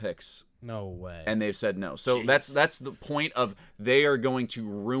 first-round picks, no way. and they've said no. So that's the point of they are going to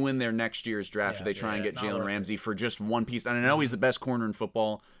ruin their next year's draft if they try and get not Jalen worth it. Ramsey for just one piece. And I know he's the best corner in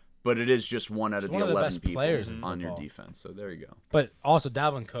football, but it is just one out of one the of the 11 best people players in on your football. defense. So there you go. But also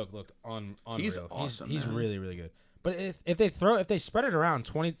Dalvin Cook looked unreal. He's awesome, He's man. really really good. But if they spread it around,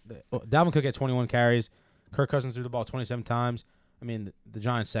 Dalvin Cook had 21 carries, Kirk Cousins threw the ball 27 times. I mean, the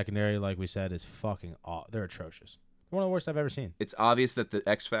Giants secondary, like we said, is fucking they're atrocious. One of the worst I've ever seen. It's obvious that the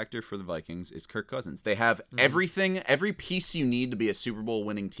X factor for the Vikings is Kirk Cousins. They have everything, every piece you need to be a Super Bowl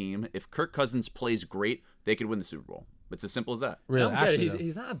winning team. If Kirk Cousins plays great, they could win the Super Bowl. It's as simple as that. Really, I don't get it. actually, though.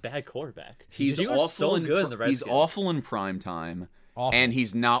 He's not a bad quarterback. He's he was awful so in good in the he's Redskins. awful in prime time, Awful. and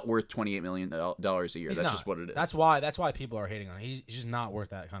he's not worth $28 million a year. He's That's not. just what it is. That's why people are hating on him. He's just not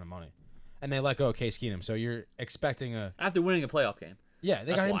worth that kind of money. And they let go of Case Keenum, so you're expecting a After winning a playoff game. yeah.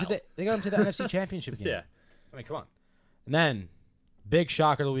 They That's got him wild. they got him to the NFC Championship game. Yeah. I mean, come on. And then, big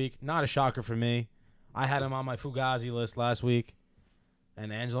shocker of the week. Not a shocker for me. I had him on my Fugazi list last week,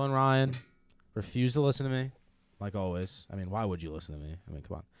 and Angela and Ryan refused to listen to me, like always. I mean, why would you listen to me? I mean,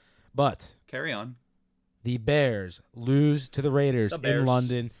 come on. But Carry on. the Bears lose to the Raiders The in Bears.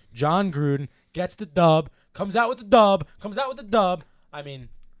 London. John Gruden gets the dub, comes out with the dub. I mean,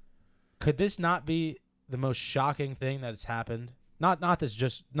 could this not be the most shocking thing that has happened? Not just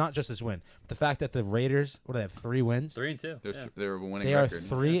this win, but the fact that the Raiders, what do they have, 3 wins? 3-2. They're, Yeah. they're a winning They are record.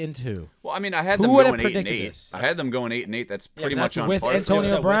 3-2. Well, I mean, I had Who them would have going 8-8. predicted this? I had them going 8-8. That's pretty but much that's on with par. Antonio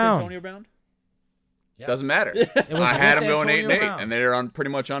Was that with Brown. Antonio Brown? Doesn't matter. It was I had with them going Antonio 8-8, Brown. and they're on pretty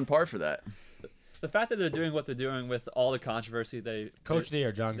much on par for that. The fact that they're doing what they're doing with all the controversy Coach of the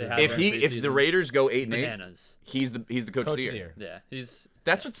year, John They Gruden. have- If during the preseason. Raiders go 8-8, bananas. he's the coach of the year. Yeah, he's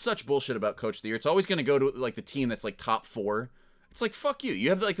That's what's such bullshit about coach of the year. It's always going to go to like the team that's like top 4. It's like fuck you. You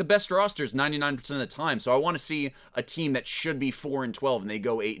have like the best rosters 99% of the time. So I want to see a team that should be 4-12 and they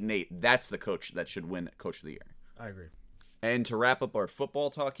go 8-8. That's the coach that should win coach of the year. I agree. And to wrap up our football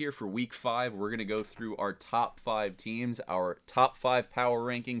talk here for week 5, we're going to go through our top 5 teams, our top 5 power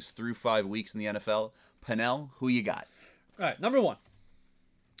rankings through 5 weeks in the NFL. Pennell, who you got? all right. Number one,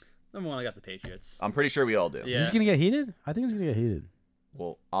 I got the Patriots. I'm pretty sure we all do. Yeah. Is this gonna get heated? I think it's gonna get heated.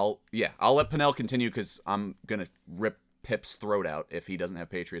 Well, I'll let Pennell continue because I'm going to rip Pip's throat out if he doesn't have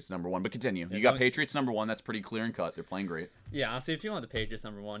Patriots number 1. But continue. You got going- Patriots number 1. That's pretty clear and cut. They're playing great. Yeah, honestly, if you want the Patriots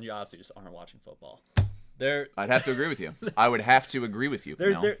number one, you obviously just aren't watching football. I'd have to agree with you. I would have to agree with you.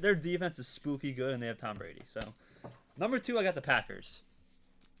 Pennell. Their defense is spooky good, and they have Tom Brady. So, number 2, I got the Packers.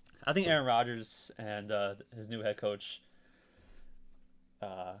 I think Aaron Rodgers and his new head coach,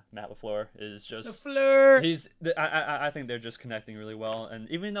 Matt LaFleur, is just I think they're just connecting really well. And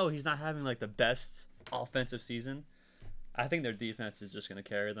even though he's not having like the best offensive season, I think their defense is just going to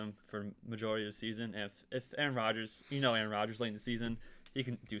carry them for majority of the season. And if Aaron Rodgers, Aaron Rodgers late in the season, he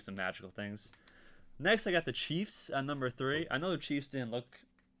can do some magical things. Next, I got the Chiefs at number 3. I know the Chiefs didn't look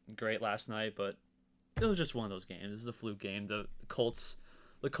great last night, but it was just one of those games. This is a fluke game. The Colts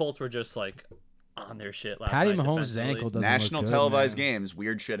were just like on their shit last Patty night. Mahomes' defensively. ankle doesn't National look good, televised man. games,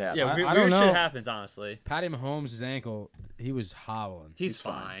 weird shit happens. Yeah, I weird don't shit know. happens. Honestly, Patty Mahomes' ankle, he was hobbling. he's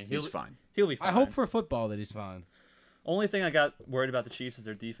fine. He's fine. He'll be fine. I hope for football that he's fine. Only thing I got worried about the Chiefs is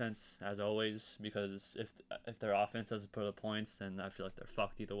their defense, as always, because if their offense doesn't put up points, then I feel like they're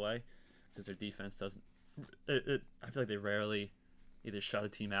fucked either way, because their defense doesn't. I feel like they rarely either shut a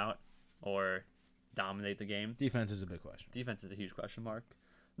team out or dominate the game. Defense is a big question. Defense is a huge question mark.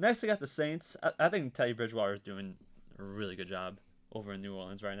 Next, I got the Saints. I think Teddy Bridgewater is doing a really good job over in New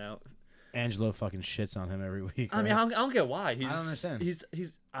Orleans right now. Angelo fucking shits on him every week. I mean, I don't get why. He's, I don't understand. He's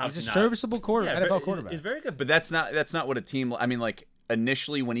he's a obviously not- serviceable quarterback, Yeah, NFL he's- quarterback. He's very good. But that's not what a team. I mean, like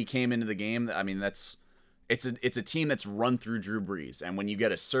initially when he came into the game, I mean it's a team that's run through Drew Brees, and when you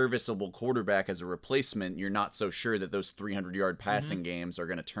get a serviceable quarterback as a replacement, you're not so sure that those 300-yard passing games are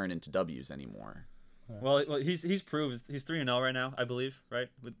going to turn into W's anymore. Well, he's proved he's 3-0 right now, I believe, right,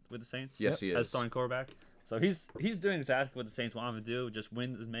 with the Saints. Yes, he as is. starting quarterback. So he's doing exactly what the Saints want him to do, just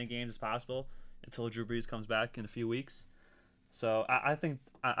win as many games as possible until Drew Brees comes back in a few weeks. So I think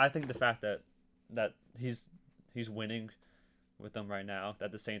the fact that he's winning with them right now,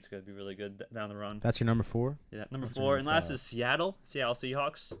 that the Saints could be really good down the run. That's your number 4? Yeah, number What's 4, your and number last 5? is Seattle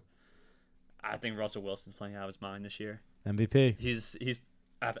Seahawks. I think Russell Wilson's playing out of his mind this year. MVP. He's He's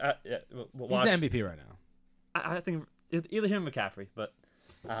the MVP right now. I think either him or McCaffrey, but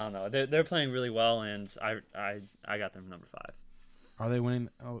I don't know. They're playing really well, and I got them number 5. Are they winning?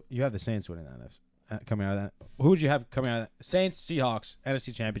 Oh, you have the Saints winning that. Coming out of that. Who would you have coming out of that? Saints, Seahawks,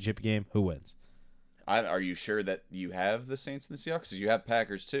 NFC Championship game. Who wins? Are you sure that you have the Saints and the Seahawks? Because you have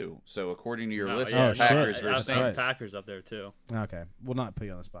Packers too. So according to your No, list, yeah, it's Packers shit. versus I was Saints. Packers up there too. Okay. We'll not put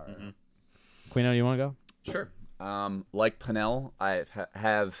you on the spot right now. Quino, do you want to go? Sure. Like Pinnell, I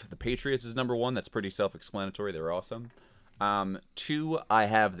have the Patriots as number 1. That's pretty self-explanatory. They're awesome. 2, I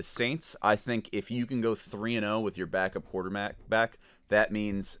have the Saints. I think if you can go 3-0 with your backup quarterback, that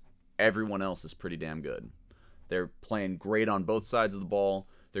means everyone else is pretty damn good. They're playing great on both sides of the ball.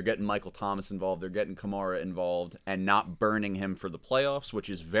 They're getting Michael Thomas involved. They're getting Kamara involved and not burning him for the playoffs, which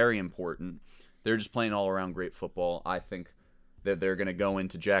is very important. They're just playing all-around great football. I think that they're going to go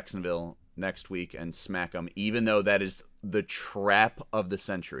into Jacksonville next week and smack them, even though that is the trap of the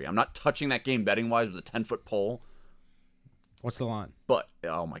century. I'm not touching that game betting-wise with a 10-foot pole, What's the line? but,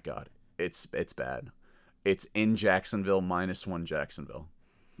 oh my God, it's bad. It's in Jacksonville, -1 Jacksonville.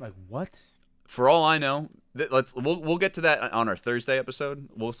 Like what? For all I know, we'll get to that on our Thursday episode.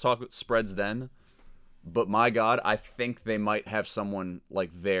 We'll talk spreads then. But my God, I think they might have someone like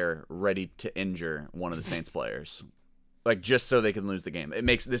there ready to injure one of the Saints players, like just so they can lose the game.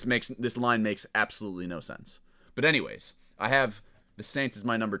 This line makes absolutely no sense. But anyways, I have the Saints as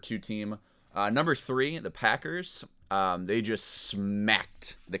my number 2 team. Number 3, the Packers. They just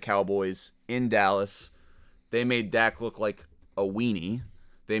smacked the Cowboys in Dallas. They made Dak look like a weenie.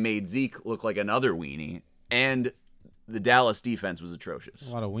 They made Zeke look like another weenie, and the Dallas defense was atrocious.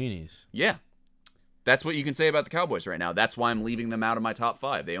 A lot of weenies. Yeah. That's what you can say about the Cowboys right now. That's why I'm leaving them out of my top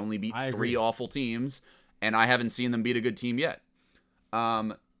 5. They only beat I 3 agree. awful teams, and I haven't seen them beat a good team yet.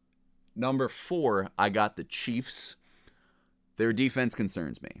 Number 4, I got the Chiefs. Their defense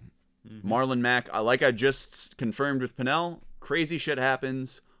concerns me. Marlon Mack, like I just confirmed with Pinnell, crazy shit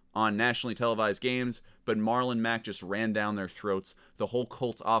happens on nationally televised games, but Marlon Mack just ran down their throats. The whole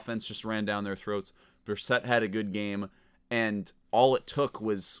Colts offense just ran down their throats. Brissett had a good game, and all it took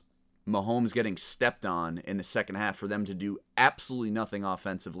was Mahomes getting stepped on in the second half for them to do absolutely nothing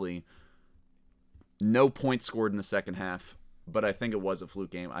offensively. No points scored in the second half, but I think it was a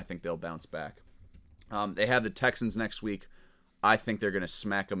fluke game. I think they'll bounce back. They have the Texans next week. I think they're going to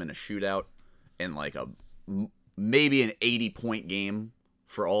smack them in a shootout in like maybe an 80-point game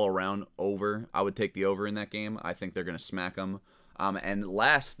for all around over. I would take the over in that game. I think they're going to smack them. And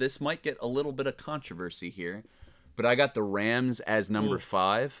last, this might get a little bit of controversy here, but I got the Rams as number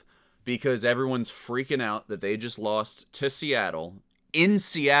 5 because everyone's freaking out that they just lost to Seattle in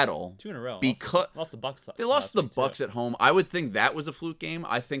Seattle 2 in a row. because lost the Bucks. they lost last the week, Bucks too. at home. I would think that was a fluke game.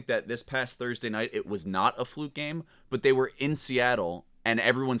 I think that this past Thursday night it was not a fluke game, but they were in Seattle, and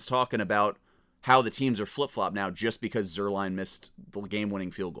everyone's talking about how the teams are flip-flop now just because Zerline missed the game-winning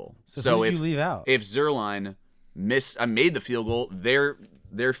field goal. So who did if you leave out? if Zerline made the field goal, they're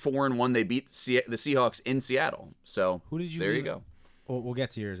 4-1. They beat the Seahawks in Seattle. So Who did you there you leave go. We'll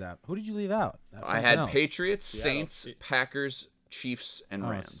get to yours out. Who did you leave out? I Something had else. Patriots, Seattle. Saints, Packers, Chiefs, and Oh,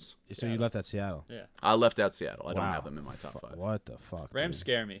 Rams. So you left out Seattle. Yeah. I left out Seattle. I don't Wow. have them in my top 5. What the fuck? Rams dude?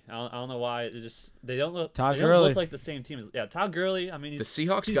 scare me. I don't know why. They don't look. Todd they don't Gurley. look like the same team. Todd Gurley. I mean, The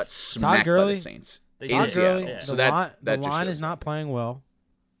Seahawks he's- got smacked by Gurley- the Saints They in did. Todd Seattle. Gurley, Yeah. So the that line, that the just line shows is not playing well.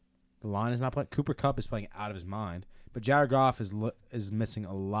 The line is not playing. Cooper Kupp is playing out of his mind, but Jared Goff is missing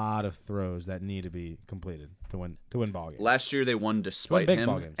a lot of throws that need to be completed to win ball games. Last year they won despite big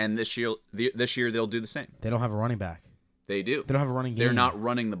ball him, games. and this year they'll do the same. They don't have a running back. They do. They don't have a running game. They're not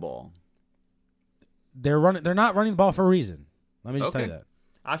running the ball. They're not running the ball for a reason. Let me just tell you Okay. that.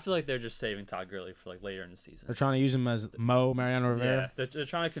 I feel like they're just saving Todd Gurley for like later in the season. They're trying to use him as Mariano Yeah, Rivera. they're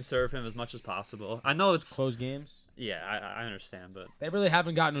trying to conserve him as much as possible. I know it's Close games. yeah, I understand, but They really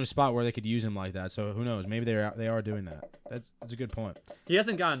haven't gotten to a spot where they could use him like that. So who knows? Maybe they are doing that. That's a good point. he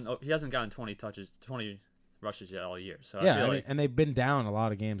hasn't gotten 20 rushes yet all year. So I Yeah, feel like and they've been down a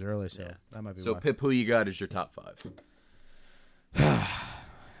lot of games early, so Yeah. that might be So why. Pip, who you got as your top 5?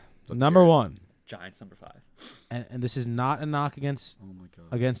 Number one, Giants number 5. and this is not a knock against Oh my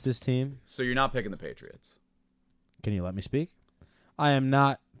god. this team. So you're not picking the Patriots. Can you let me speak? I am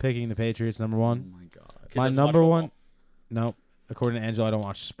not picking the Patriots. Number Oh one. my god. My doesn't watch number one. football. No, according to Angela, I don't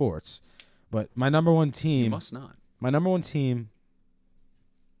watch sports. But my number one You team. must not. My number one team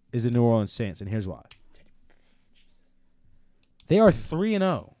is the New Orleans Saints, and here's why. They are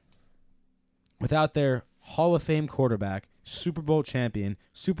 3-0 without their Hall of Fame quarterback, Super Bowl champion,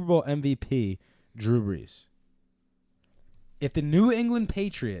 Super Bowl MVP, Drew Brees. If the New England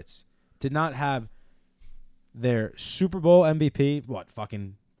Patriots did not have their Super Bowl MVP,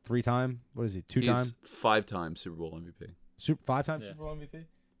 fucking 3-time? What is he, 2-time? He's 5-time Super Bowl MVP. 5-time Yeah. Super Bowl MVP?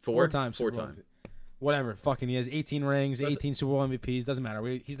 4-time. 4-time Super Bowl MVP. Whatever. Fucking he has 18 rings, That's- 18 Super Bowl MVPs. Doesn't matter.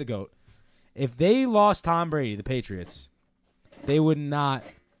 He's the GOAT. If they lost Tom Brady, the Patriots, they would not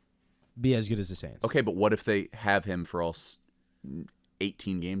be as good as the Saints. Okay, but what if they have him for all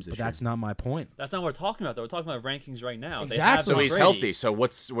 18 games this But year? that's not my point. That's not what we're talking about though. We're talking about rankings right now. They Exactly. have So Tom he's Brady. healthy. So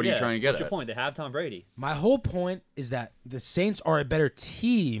what are you Yeah, trying to get what's at? your point? They have Tom Brady. My whole point is that the Saints are a better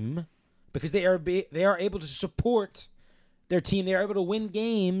team because they are able to support their team. They are able to win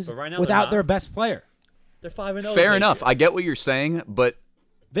games But right now they're without not. their best player. They're 5-0. Fair enough. I get what you're saying, but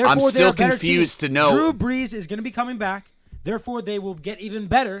Therefore, I'm they're still a better confused team. to know- Drew Brees is going to be coming back. Therefore, they will get even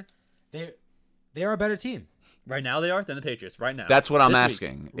better. They are a better team. Right now they are than the Patriots. Right now. that's what I'm This week.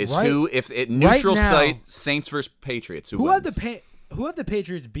 asking. Is Right- who, if it neutral now- site, Saints versus Patriots, who Who have wins? the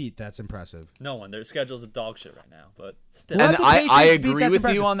Patriots beat? That's impressive. No one. Their schedule's a dog shit right now. But still, Who And have the I Patriots beat? agree That's with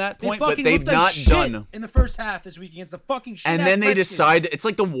impressive. you on that They point, but fucking they've looked like not shit done- in the first half this week against the fucking shit. And then they decide, it's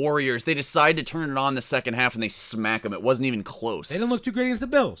like the Warriors. They decide to turn it on the second half and they smack them. It wasn't even close. They didn't look too great against the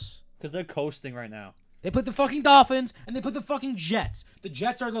Bills. because they're coasting right now. They put the fucking Dolphins and they put the fucking Jets. The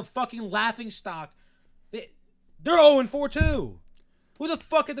Jets are the fucking laughing stock. They're 0-4 too. Who the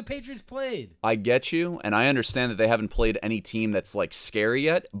fuck have the Patriots played? I get you, and I understand that they haven't played any team that's like scary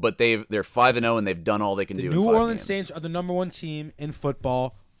yet, but they're 5-0 and they've done all they can The do. New in 5 Orleans games. Saints are the number one team in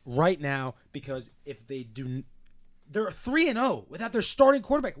football right now because if they do, they're 3-0 without their starting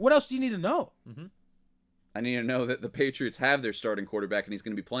quarterback. What else do you need to know? I need to know that the Patriots have their starting quarterback and he's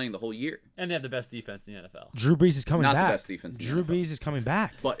going to be playing the whole year. And they have the best defense in the NFL. Drew Brees is coming Not the back. best defense in the Drew NFL. Brees is coming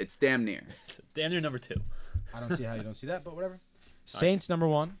back. But it's damn near. Damn near number 2. I don't see how you don't see that, but whatever. Saints number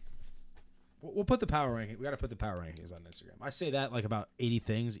one. We'll put the power ranking. We got to put the power rankings on Instagram. I say that like about 80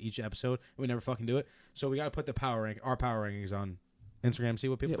 things each episode, and we never fucking do it. So we got to put our power rankings on Instagram. See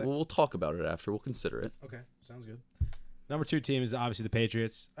what people Yeah, think. well, we'll talk about it after. We'll consider it. Okay, sounds good. Number 2 team is obviously the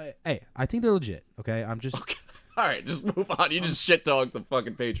Patriots. Hey, I think they're legit. Okay, I'm just. All right, just move on. You just shit dog the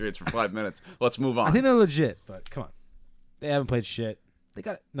fucking Patriots for 5 minutes. Let's move on. I think they're legit, but come on, they haven't played shit. They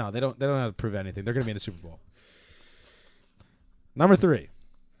got no. They don't have to prove anything. They're gonna be in the Super Bowl. Number 3,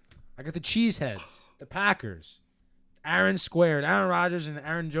 I got the Cheeseheads, the Packers. Aaron squared. Aaron Rodgers and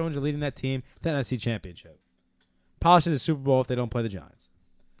Aaron Jones are leading that team to the NFC Championship. Polish to the Super Bowl if they don't play the Giants.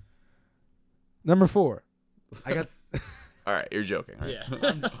 Number 4, I got. All right, you're joking. Right?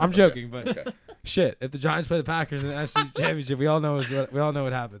 Yeah. I'm joking, but shit. If the Giants play the Packers in the NFC Championship, we all know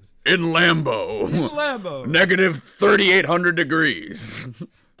what happens. In Lambeau. Lambeau. Negative 3,800 degrees.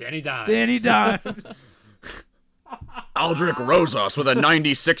 Danny Dimes. Danny Dimes. Aldrich Rosas with a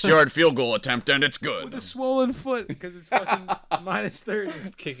 96-yard field goal attempt, and it's With good. a swollen foot because it's fucking minus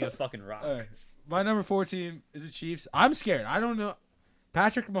 30. Kicking a fucking rock. All right. My number 4 team is the Chiefs. I'm scared. I don't know.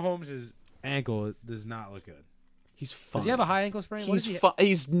 Patrick Mahomes' ankle does not look good. He's fine. Does he have a high ankle sprain? What He's is he?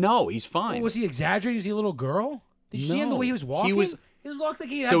 fine. He's fine. Was he exaggerating? Is he a little girl? Did you see him the way he was walking? He was. He looked like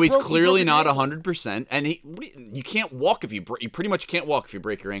he had So he's broke clearly his not ankle. 100%, and you can't walk if you pretty much can't walk if you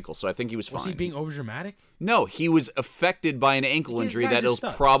break your ankle. So I think he was fine. Was he being overdramatic? No, he was affected by an ankle These injury guys that'll are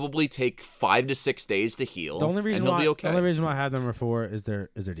stuck. probably take 5 to 6 days to heal. The only reason and he'll why be okay. the only reason why I have number 4 is their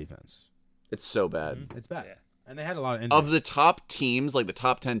defense. It's so bad. It's bad. Yeah. And they had a lot of injuries. Of the top teams, like the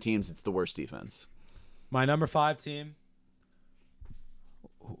top 10 teams, it's the worst defense. My number 5 team.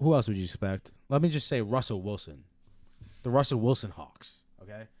 who else would you expect? Let me just say Russell Wilson. The Russell Wilson Hawks,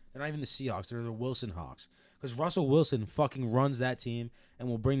 okay? They're not even the Seahawks. They're the Wilson Hawks. Because Russell Wilson fucking runs that team and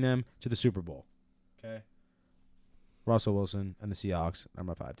will bring them to the Super Bowl, okay? Russell Wilson and the Seahawks are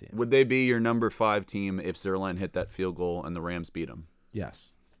my 5 team. Would they be your number 5 team if Zerline hit that field goal and the Rams beat him? Yes.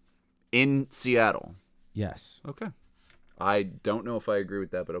 In Seattle? Yes. Okay. I don't know if I agree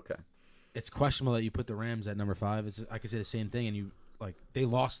with that, but okay. It's questionable that you put the Rams at number 5. I could say the same thing, and they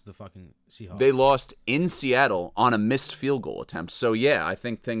lost the fucking Seahawks. They lost in Seattle on a missed field goal attempt. So, yeah, I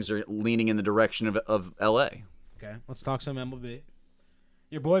think things are leaning in the direction of L.A. Okay, let's talk some MLB.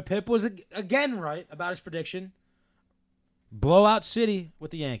 Your boy Pip was again right about his prediction. Blowout city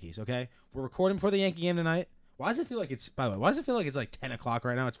with the Yankees, okay? We're recording before the Yankee game tonight. Why does it feel like it's like 10 o'clock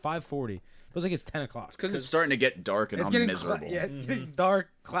right now? It's 5:40. Feels like it's 10 o'clock. Because it's starting to get dark and I'm miserable. It's getting dark,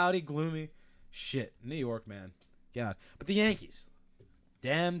 cloudy, gloomy. Shit. New York, man. God. But the Yankees.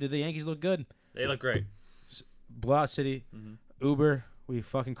 Damn, do the Yankees look good? They look great. Blowout city. Uber. We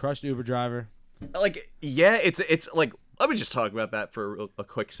fucking crushed Uber driver. Like, yeah, it's like, let me just talk about that for a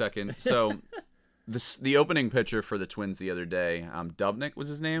quick second. So, the opening pitcher for the Twins the other day, Dubnik was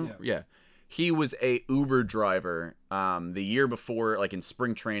his name? Yeah. He was a Uber driver the year before, like in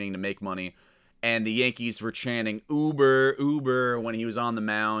spring training to make money. And the Yankees were chanting Uber, Uber when he was on the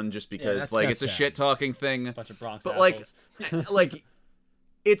mound just because, it's a shit-talking thing. Bunch of Bronx But, assholes. like,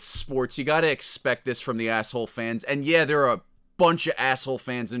 it's sports. You got to expect this from the asshole fans. And, yeah, there are a bunch of asshole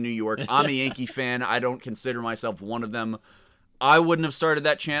fans in New York. I'm a Yankee fan. I don't consider myself one of them. I wouldn't have started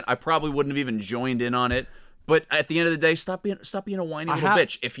that chant. I probably wouldn't have even joined in on it. But at the end of the day, stop being a whiny little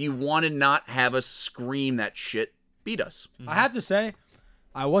bitch. If you want to not have us scream that shit, beat us. I have to say,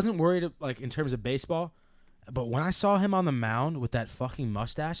 I wasn't worried like in terms of baseball, but when I saw him on the mound with that fucking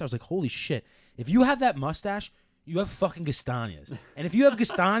mustache, I was like, holy shit. If you have that mustache, you have fucking Castañas. And if you have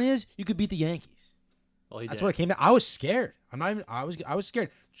Castañas, you could beat the Yankees. Well, That's what it came down. I was scared. I was scared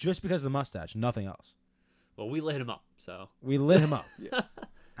just because of the mustache, nothing else. Well, we lit him up, so. We lit him up.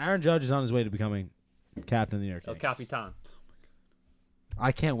 Aaron Judge is on his way to becoming captain of the New York El Yankees. Capitan.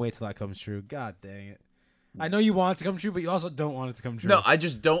 I can't wait till that comes true. God dang it. I know you want it to come true, but you also don't want it to come true. No, I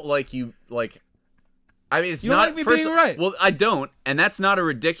just don't like you, like... I mean, it's You don't not... like me being right. Well, I don't, and that's not a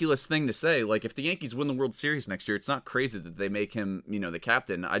ridiculous thing to say. Like, if the Yankees win the World Series next year, it's not crazy that they make him, the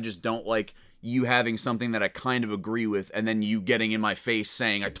captain. I just don't like you having something that I kind of agree with, and then you getting in my face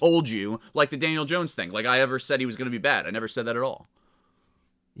saying, I told you, like the Daniel Jones thing. Like, I ever said he was going to be bad. I never said that at all.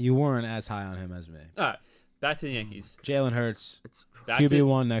 You weren't as high on him as me. All right, back to the Yankees. Jalen Hurts, Back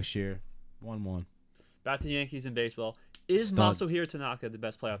QB1 next year. 1-1. Back to the Yankees in baseball. Is Stud. Masahiro Tanaka the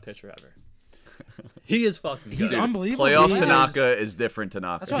best playoff pitcher ever? He is fucking good. He's unbelievable. Playoff He Tanaka is different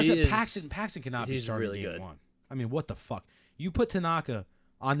Tanaka. That's why I He said is- Paxton cannot be he's starting really game good. 1. I mean, what the fuck? You put Tanaka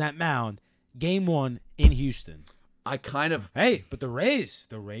on that mound, game 1 in Houston. I kind of... Hey, but the Rays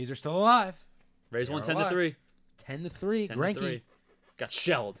are still alive. Rays won They're 10-3. 10-3. 10-3. Greinke Got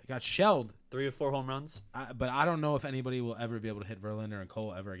shelled. got shelled. 3 or 4 home runs. But I don't know if anybody will ever be able to hit Verlander and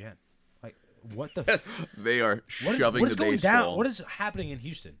Cole ever again. Like, what the? They are what shoving is the going baseball down? What is happening in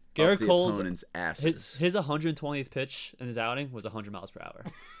Houston? Garrett the Cole's opponent's asses. his 120th pitch in his outing was 100 miles per hour.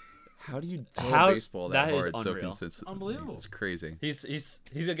 How do you throw How- a baseball that, that is hard so unreal. consistently? Unbelievable. It's crazy. He's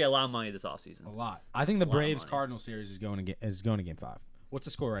gonna get a lot of money this offseason. A lot. I think the lot of Braves money. Cardinals series is going to game 5. What's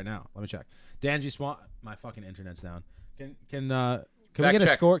the score right now? Let me check. Dansby Swan. My fucking internet's down. Can we Fact get a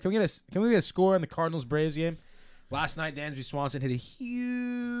check. score? Can we get a score in the Cardinals Braves game? Last night, Dansby Swanson hit a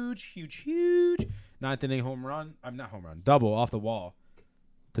huge 9th inning home run. I'm not home run. Double off the wall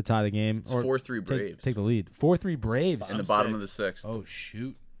to tie the game. It's 4-3 Braves. Take the lead. 4-3 Braves. in the I'm bottom of six. the 6th. Oh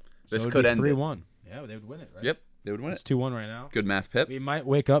shoot. This it'd could be end it. 3-1. Yeah, they would win it, right? Yep, they would win It's it. 2-1 right now. Good math, Pip. We might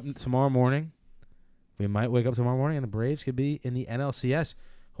wake up tomorrow morning. And the Braves could be in the NLCS.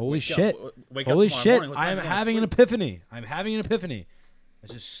 Holy Wake shit. up. Wake up Holy tomorrow shit. morning. What time I am are you gonna having an sleep? epiphany.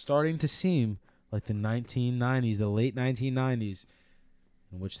 It's just starting to seem like the 1990s, the late 1990s,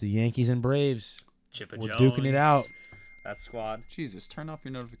 in which the Yankees and Braves Chipper were Jones. duking it out. That squad. Jesus, turn off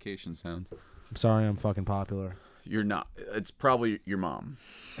your notification sounds. I'm sorry I'm fucking popular. You're not. It's probably your mom.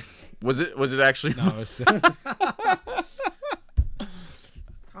 Was it actually? No, it's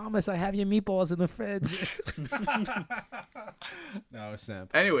Thomas, I have your meatballs in the fridge. No, it's Sam.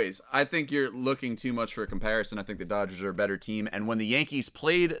 Anyways, I think you're looking too much for a comparison. I think the Dodgers are a better team. And when the Yankees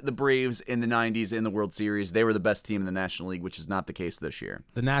played the Braves in the 90s in the World Series, they were the best team in the National League, which is not the case this year.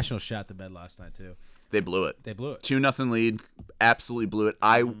 The Nationals shot the bed last night, too. They blew it. They blew it. 2-0 lead. Absolutely blew it.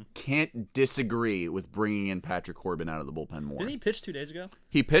 I can't disagree with bringing in Patrick Corbin out of the bullpen more. Didn't he pitch 2 days ago?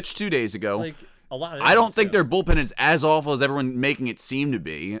 He pitched 2 days ago. Like- A lot of I don't injuries, think too. their bullpen is as awful as everyone making it seem to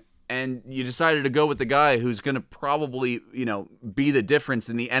be. And you decided to go with the guy who's going to probably, be the difference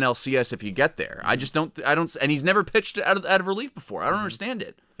in the NLCS if you get there. I don't, and he's never pitched out of relief before. I don't understand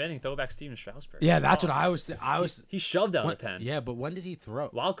it. Fanning throwback Steven Strasburg. Yeah, that's what I was. He shoved out When, the pen. yeah, but when did he throw?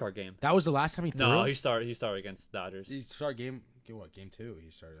 Wild card game. That was the last time he threw. No, he started against Dodgers. He started game. Game 2. He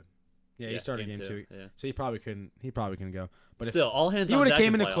started. Yeah, he Yeah, started game game two, 2. yeah. So he probably couldn't. go. But Still, all hands he on would have deck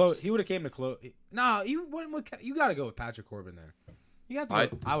came in into close. playoffs. He would have came to close. No, you went with. You got to go with Patrick Corbin there. You have to.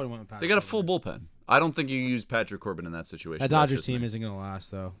 I would have went with Patrick. They got a Corbin full bullpen. I don't think you use Patrick Corbin in that situation. That That's Dodgers just team me. isn't going to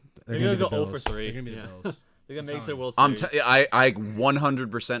last though. They're gonna be the go 0 for Bills. 3. They're going to be Yeah. the Bills. They're gonna make it to the telling World I'm Series. I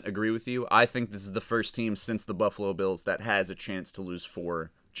 100% agree with you. I think this is the first team since the Buffalo Bills that has a chance to lose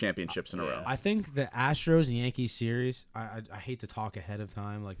 4 championships in a row. I think the Astros and Yankees series. I hate to talk ahead of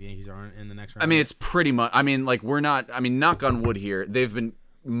time, like the Yankees aren't in the next round. I mean, it's pretty much. I mean, like we're not. I mean, knock on wood here. They've been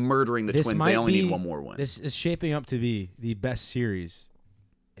murdering the This Twins. might They only be- need one more win. This is shaping up to be the best series.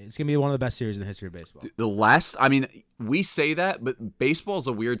 It's gonna be one of the best series in the history of baseball. The last, I mean, we say that, but baseball's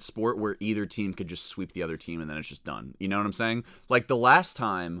a weird sport where either team could just sweep the other team and then it's just done. You know what I'm saying? Like the last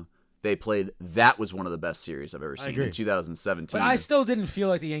time they played, that was one of the best series I've ever seen agree. in 2017. But I still didn't feel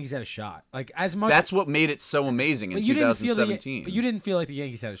like the Yankees had a shot. Like as much. That's what made it so amazing in but you didn't feel 2017. but you didn't feel like the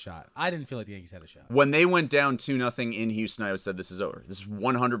Yankees had a shot. I didn't feel like the Yankees had a shot. When they went down 2-0 in Houston, I said, "This is over. This is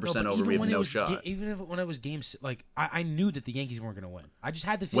 100% over. We have no shot." When it was games, like I knew that the Yankees weren't going to win. I just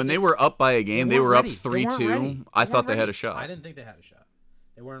had to feel When they were up by a game, they were up ready. They weren't 3-2. ready. I They thought weren't they had ready. a shot. I didn't think they had a shot.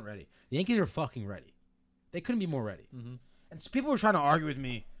 They weren't ready. The Yankees are fucking ready. They couldn't be more ready. Mm-hmm. And people were trying to argue with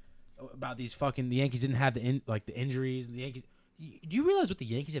me about the Yankees didn't have the injuries. And the Yankees. Do you realize what the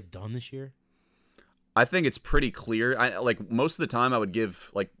Yankees have done this year? I think it's pretty clear. Like most of the time, I would give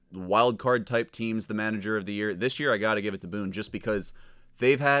like wild card type teams the manager of the year. This year, I got to give it to Boone just because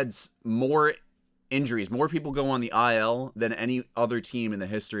they've had more injuries, more people go on the IL than any other team in the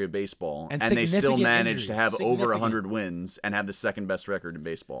history of baseball, And they still significant managed to have injuries. over Significant. 100 wins and have the second best record in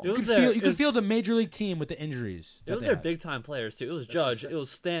baseball. It was You could feel the major league team with the injuries. It was their big time players too. It was Judge. It was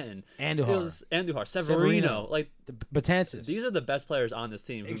Stanton. Andujar. It was Andujar. Severino. Like Batanzas. these are the best players on this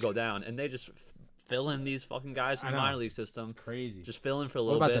team who go down, and they just fill in these fucking guys from the know. minor league system. crazy. Just fill in for a What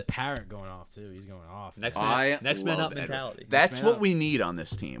little about bit. the parrot going off too? He's going off. Next I man love up mentality. That's man what up. we need on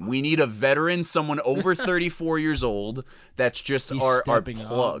this team. We need a veteran, someone over 34 years old. That's just He's our stepping up,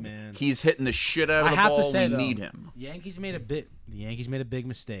 plug. man. He's hitting the shit out of I the have ball. to say we though, need him. The Yankees made a big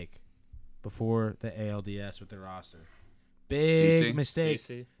mistake before the ALDS with their roster. Big CeCe. mistake.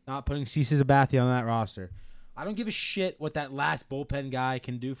 CeCe. Not putting CeCe Sabathia on that roster. I don't give a shit what that last bullpen guy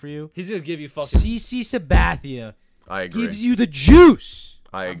can do for you. He's gonna give you fucking. CeCe Sabathia I agree. gives you the juice.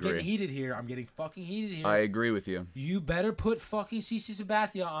 I I'm agree. getting heated here. I'm getting fucking heated here. I agree with you. You better put fucking CeCe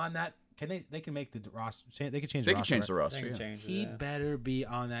Sabathia on that. Can they can make the roster. They can change They the can roster. change the right? roster. They can Yeah. change it, He yeah. better be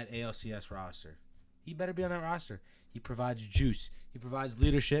on that ALCS roster. He better be on that roster. He provides juice. He provides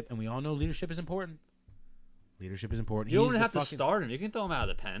leadership, and we all know leadership is important. Leadership is important. You don't He's even the have to fucking- start him. You can throw him out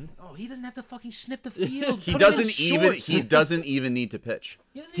of the pen. Oh, he doesn't have to fucking sniff the field. He Put him in doesn't even shorts. he doesn't even need to pitch.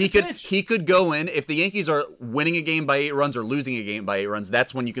 He doesn't He even could pitch. he could go in if the Yankees are winning a game by 8 runs or losing a game by 8 runs.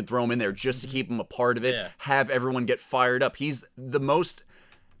 That's when you could throw him in there just to keep him a part of it. Yeah. Have everyone get fired up. He's the most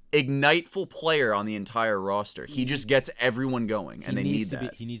igniteful player on the entire roster. He just gets everyone going, and they need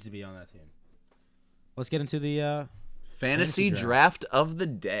that. He needs to be on that team. Let's get into the. Fantasy draft of the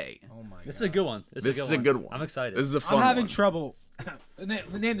day. Oh my god. This is a good one. This is a good one. I'm excited. This is a fun I'm having one. trouble.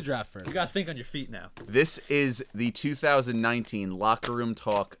 Name the draft first. You gotta think on your feet now. This is the 2019 Locker Room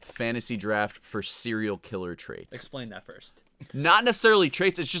Talk Fantasy Draft for Serial Killer Traits. Explain that first. Not necessarily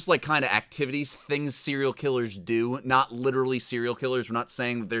traits, it's just like kind of activities, things serial killers do. Not literally serial killers. We're not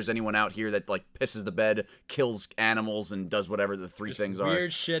saying that there's anyone out here that like pisses the bed, kills animals, and does whatever the three things are.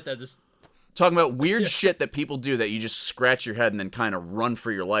 Weird shit that just. Talking about weird shit that people do that you just scratch your head and then kind of run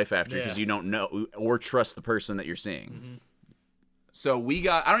for your life after because Yeah. you don't know or trust the person that you're seeing. So we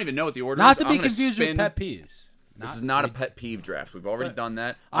got, I don't even know what the order Not is. to I'm be gonna confused spin- with pet peeves. This is not a pet peeve draft. We've already done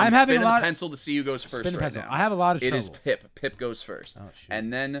that. I'm having a spinning lot the of- pencil to see who goes first Spin the right pencil. now. I have a lot of It is trouble. Pip. Pip goes first. Oh, shoot.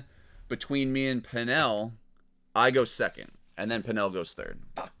 And then between me and Pinnell, I go second. And then Pinnell goes third.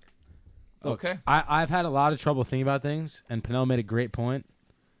 Okay. I've had a lot of trouble thinking about things, and Pinnell made a great point.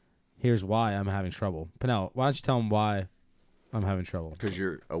 Here's why I'm having trouble. Pinnell, why don't you tell him why I'm having trouble? Because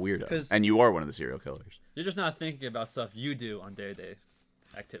you're a weirdo. 'Cause- And you are one of the serial killers. You're just not thinking about stuff you do on day-to-day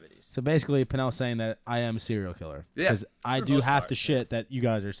activities. So basically, Pinnell's saying that I am a serial killer. Yeah, Because I for the do most half part, the shit that you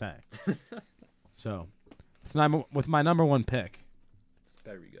guys are saying. So, with my number one pick, It's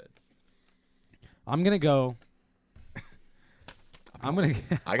very good. I'm going to go. I'm gonna.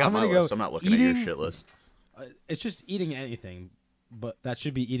 I got I'm my gonna go list. I'm not looking at your eating- shit list. It's just eating anything, but that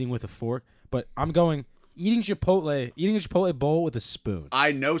should be eating with a fork. But I'm going eating Chipotle. Eating a Chipotle bowl with a spoon.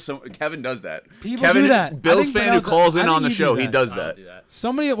 I know Kevin does that. People Kevin, do that. I Bills think fan who Benel- calls in I think on the you do show, he that. does I don't that. do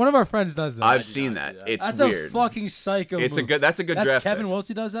that. One of our friends does that. I've do seen not that. do that. It's That's weird. a fucking psycho. It's a move. good. That's a good That's draft. Kevin pick.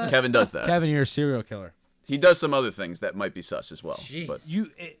 Wiltsey does that. Kevin does that. Kevin, you're a serial killer. He does some other things that might be sus as well. Jeez. But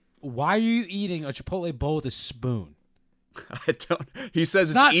Why are you eating a Chipotle bowl with a spoon? I don't. He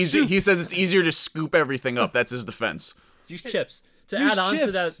says it's not easy. soup. He says it's easier to scoop everything up. That's his defense. Use chips to Use add on to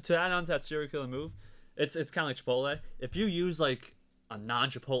chips. that serial killer move. It's kind of like Chipotle. If you use like a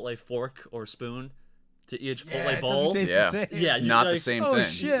non-Chipotle fork or spoon to eat a Chipotle bowl, Yeah. yeah, It's you, not the like, same oh, thing.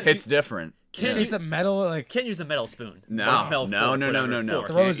 shit. It's different. It tastes the metal like can't use a metal spoon. No. Or metal No, fork, no, whatever, no. fork.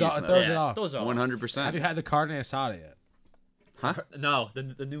 throws Can't off. use Throws that. it off. Those are 100%. Have you had the carne asada yet? No,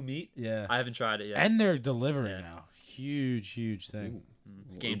 the new meat. Yeah. I haven't tried it yet. And they're delivering now. Huge thing.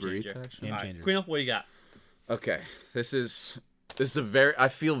 Game Uber Eats, changer. actually. Game All right, changer. Queen up, what do you got? Okay, this is a very. I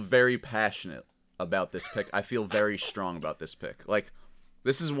feel very passionate about this pick. I feel very strong about this pick. Like,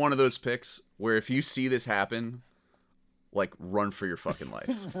 this is one of those picks where if you see this happen, like, run for your fucking life.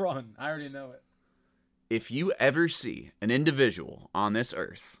 Run. I already know it. If you ever see an individual on this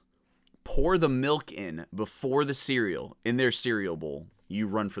earth pour the milk in before the cereal in their cereal bowl, you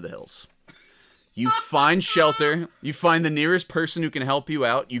run for the hills. You find shelter. You find the nearest person who can help you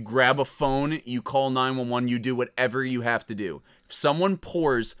out. You grab a phone. You call 911. You do whatever you have to do. If someone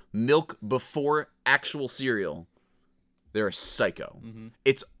pours milk before actual cereal, they're a psycho.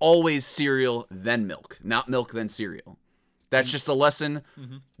 It's always cereal, then milk. Not milk, then cereal. That's just a lesson.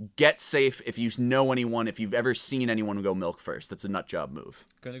 Get safe if you know anyone, if you've ever seen anyone go milk first. That's a nut job move.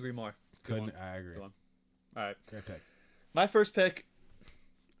 Couldn't agree more. Good Couldn't. one. I agree. Good one. All right. Great pick. My first pick,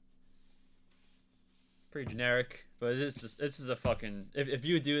 pretty generic, but this is a fucking. If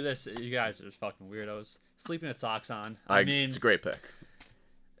you do this, you guys are just fucking weirdos. Sleeping with socks on. I mean, it's a great pick.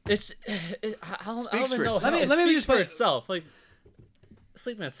 I don't Speaks even for know. itself. How, Let it me speaks just for put- itself. Like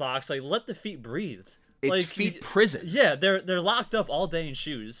sleeping in socks. Like let the feet breathe. It's like, feet prison. Yeah, they're locked up all day in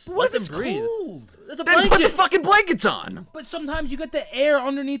shoes. What Let if them it's breathe. cold? There's a Then blanket. put the fucking blankets on. But sometimes you get the air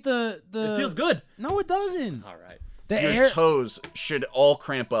underneath the. It feels good. No, it doesn't. All right. The Your air. toes should all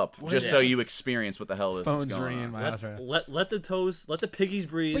cramp up just so Yeah. you experience what the hell is Phone's going ringing on. my house right now. Let the toes, let the piggies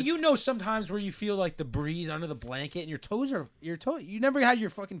breathe. But you know sometimes where you feel like the breeze under the blanket and your toes. You never had your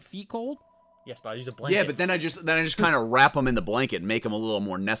fucking feet cold. yes, but I use a blanket. Yeah, but then I just kind of wrap them in the blanket and make them a little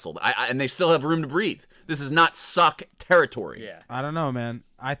more nestled. And they still have room to breathe. This is not suck territory. Yeah. I don't know, man.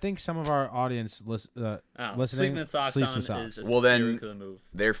 I think some of our audience listening Sleeping in socks sleeps on with socks. is a Well, then- serial killer move.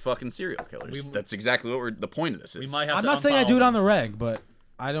 They're fucking serial killers. That's exactly what the point of this is. We might have I'm to not saying I do it unfollow on the them. reg, but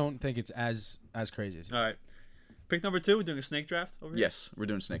I don't think it's as crazy as. All right. Pick number 2, we're doing a snake draft over here. Yes, we're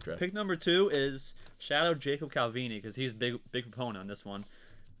doing snake draft. Pick number 2 is shout out Jacob Calvini because he's big proponent on this one.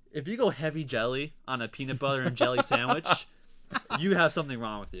 If you go heavy jelly on a peanut butter and jelly sandwich, you have something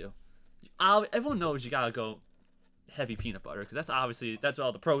wrong with you. Everyone knows you gotta go heavy peanut butter because that's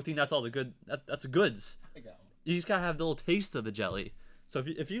all the protein, that's all the good, that's the goods. You just gotta have the little taste of the jelly. So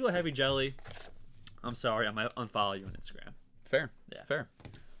if you go heavy jelly, I'm sorry, I might unfollow you on Instagram. Fair. Yeah. Fair.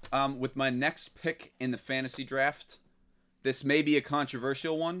 With my next pick in the fantasy draft, this may be a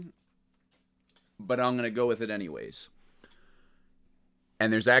controversial one, but I'm going to go with it anyways.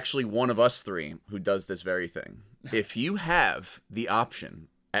 And there's actually one of us three who does this very thing. If you have the option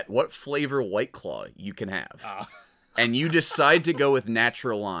at what flavor White Claw you can have, and you decide to go with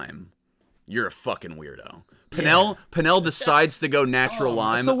natural lime, you're a fucking weirdo. Pinnell decides to go natural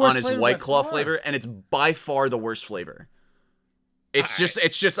lime the worst on his flavor White by Claw far. flavor, and it's by far the worst flavor. It's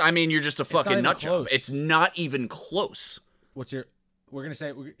just. I mean, you're just a not fucking even nut job. close. It's not even close. What's your? We're gonna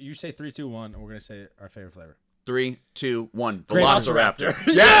say you say 3, 2, 1, and we're gonna say our favorite flavor. 3, 2, 1. Velociraptor.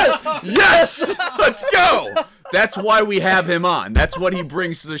 Velociraptor. Yes, yes. Let's go. That's why we have him on. That's what he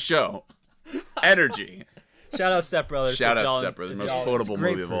brings to the show. Energy. Shout out Step Brothers. Shout If out y'all- Step Brothers, if most y'all- quotable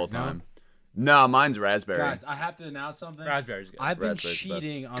movie of all grapefruit, no? time. No, mine's raspberry. Guys, I have to announce something. Raspberry's good. I've been Raspberry's the best.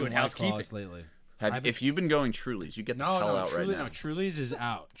 cheating on Good White housekeeping. Claws lately. If you've been going Trulies, you get the hell out right now. Truly's is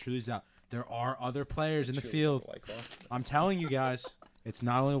out. Truly's out. There are other players in the field. White Claw. I'm telling you guys, it's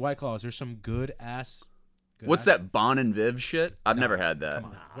not only White Claws. There's some good ass. What's that Bon and Viv shit? I've never had that.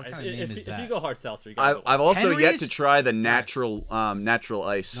 What If, kind of name if, is if that? you go hard seltzer, you gotta go I've also yet Henry's? to try the natural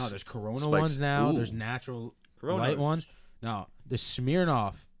ice. No, there's Corona Spiked. ones now. Ooh. There's natural Coronas. light ones. No, the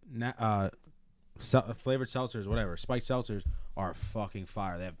Smirnoff flavored seltzers, whatever, spiked seltzers, are fucking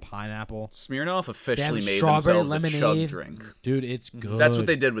fire. They have pineapple. Smirnoff They have officially made strawberry themselves lemonade. a chug drink. Dude, it's good. That's what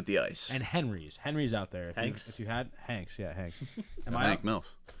they did with the ice. And Henry's. Henry's out there. Hanks? If you had Hanks, yeah, Hanks. Am I Hank up? Milf.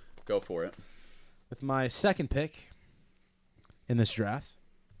 Go for it. With my second pick in this draft,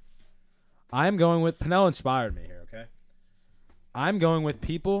 I'm going with Pinell inspired me here, okay? I'm going with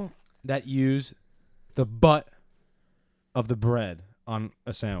people that use the butt of the bread on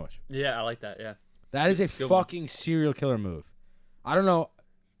a sandwich. Yeah, I like that. Yeah. That is a Good one. fucking serial killer move. I don't know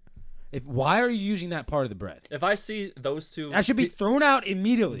why are you using that part of the bread? If I see those two, That should be thrown out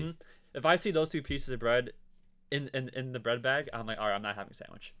immediately. if I see those two pieces of bread in the bread bag, I'm like, all right, I'm not having a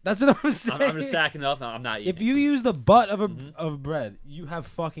sandwich. That's what I'm saying. I'm just sacking it up. And I'm not eating. If you use the butt of bread, you have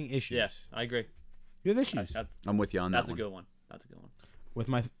fucking issues. Yeah, I agree. You have issues. I'm with you on that That's a one. good one. That's a good one. With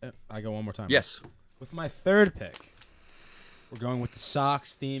my, I go one more time. Yes. With my third pick, we're going with the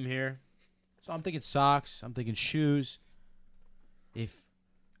socks theme here. So I'm thinking socks. I'm thinking shoes. If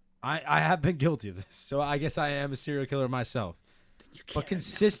I have been guilty of this, so I guess I am a serial killer myself. But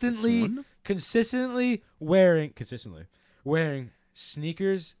consistently wearing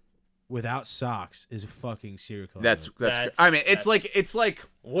sneakers without socks is a fucking serial killer. That's move. I mean, it's like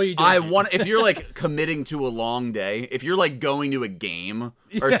What are you doing? if you're like committing to a long day, if you're like going to a game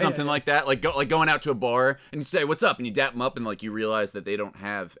or Yeah, something yeah. like that, like going out to a bar and you say what's up and you dap them up and like you realize that they don't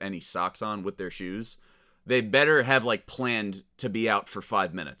have any socks on with their shoes, they better have like planned to be out for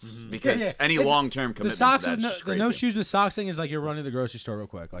 5 minutes because Yeah. any It's- long-term the commitment socks to with that no, is just the crazy. no shoes with socks thing is like you're running to the grocery store real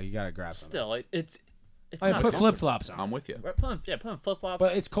quick. Like you gotta grab something. Still, like, it's Like, not put comfortable. flip flops on. I'm with you. Put on flip flops.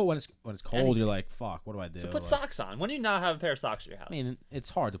 But it's cold when it's cold. Anything. You're like, fuck. What do I do? So put Like, socks on. When do you not have a pair of socks at your house? I mean, it's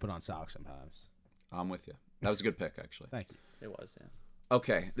hard to put on socks sometimes. I'm with you. That was a good pick actually. Thank you. it was. Yeah.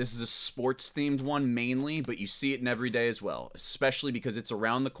 Okay, this is a sports themed one mainly, but you see it in every day as well, especially because it's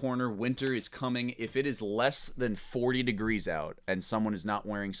around the corner. Winter is coming. If it is less than 40 degrees out and someone is not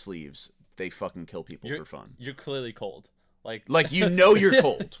wearing sleeves, they fucking kill people for fun. You're clearly cold. Like you know you're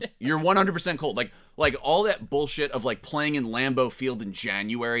cold. You're 100% cold. Like all that bullshit of like playing in Lambeau Field in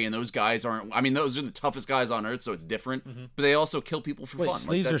January and those guys aren't I mean those are the toughest guys on earth, so it's different, but they also kill people for Wait, fun.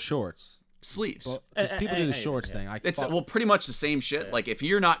 sleeves like or shorts? sleeves. Well, because people do the hey, shorts yeah. thing. It's pretty much the same shit. Like if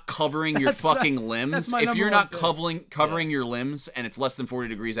you're not covering your That's my- fucking that's limbs, my if number you're one not thing. covering your limbs and it's less than 40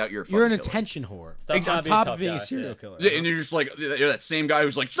 degrees out, you're a fucking you're an killer. attention whore. Stop on trying to be a top tough of being guy, a serial yeah. killer. Yeah, and you're just like you're that same guy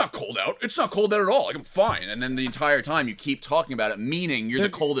who's like, it's not cold out. It's not cold out at all. Like I'm fine. And then the entire time you keep talking about it, meaning you're the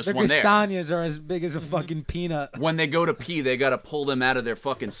coldest the one there. Castagnas are as big as a fucking peanut. When they go to pee, they gotta pull them out of their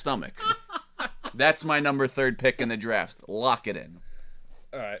fucking stomach. That's my number 3 pick in the draft. Lock it in.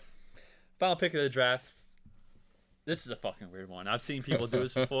 All right. Final pick of the draft. This is a fucking weird one. I've seen people do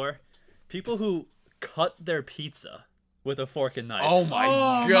this before. People who cut their pizza with a fork and knife. Oh my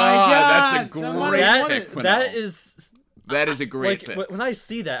god, God. that's a That might great have pick. won that Manel. is That is a great like pick. when I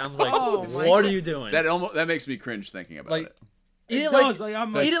see that, I'm like, Oh my what are you doing? That makes me cringe thinking about like, it. eat it does, like, like, I'm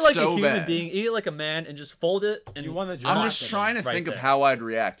eat like- it like so a human bad. being. Eat it like a man, and just fold it. And You won the I'm draft. just trying to Right think of there. how I'd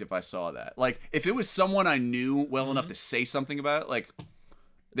react if I saw that. Like, if it was someone I knew well enough to say something about it, like,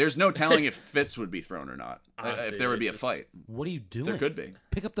 there's no telling if fists would be thrown or not. Honestly, if there would be a it's fight. What are you doing? There could be.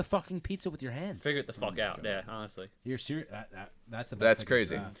 Pick up the fucking pizza with your hand. figure it the fuck out. Yeah, honestly. You're serious? That's a That's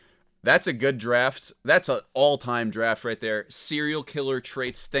crazy. That's a good draft. That's an all-time draft right there. Serial killer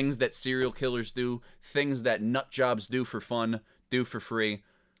traits, things that serial killers do, things that nut jobs do for fun, do for free.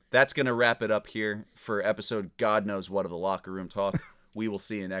 That's going to wrap it up here for episode God knows what of the Locker Room Talk. We will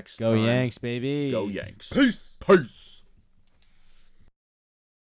see you next Go time. Yanks, baby. Go Yanks. Peace. Peace.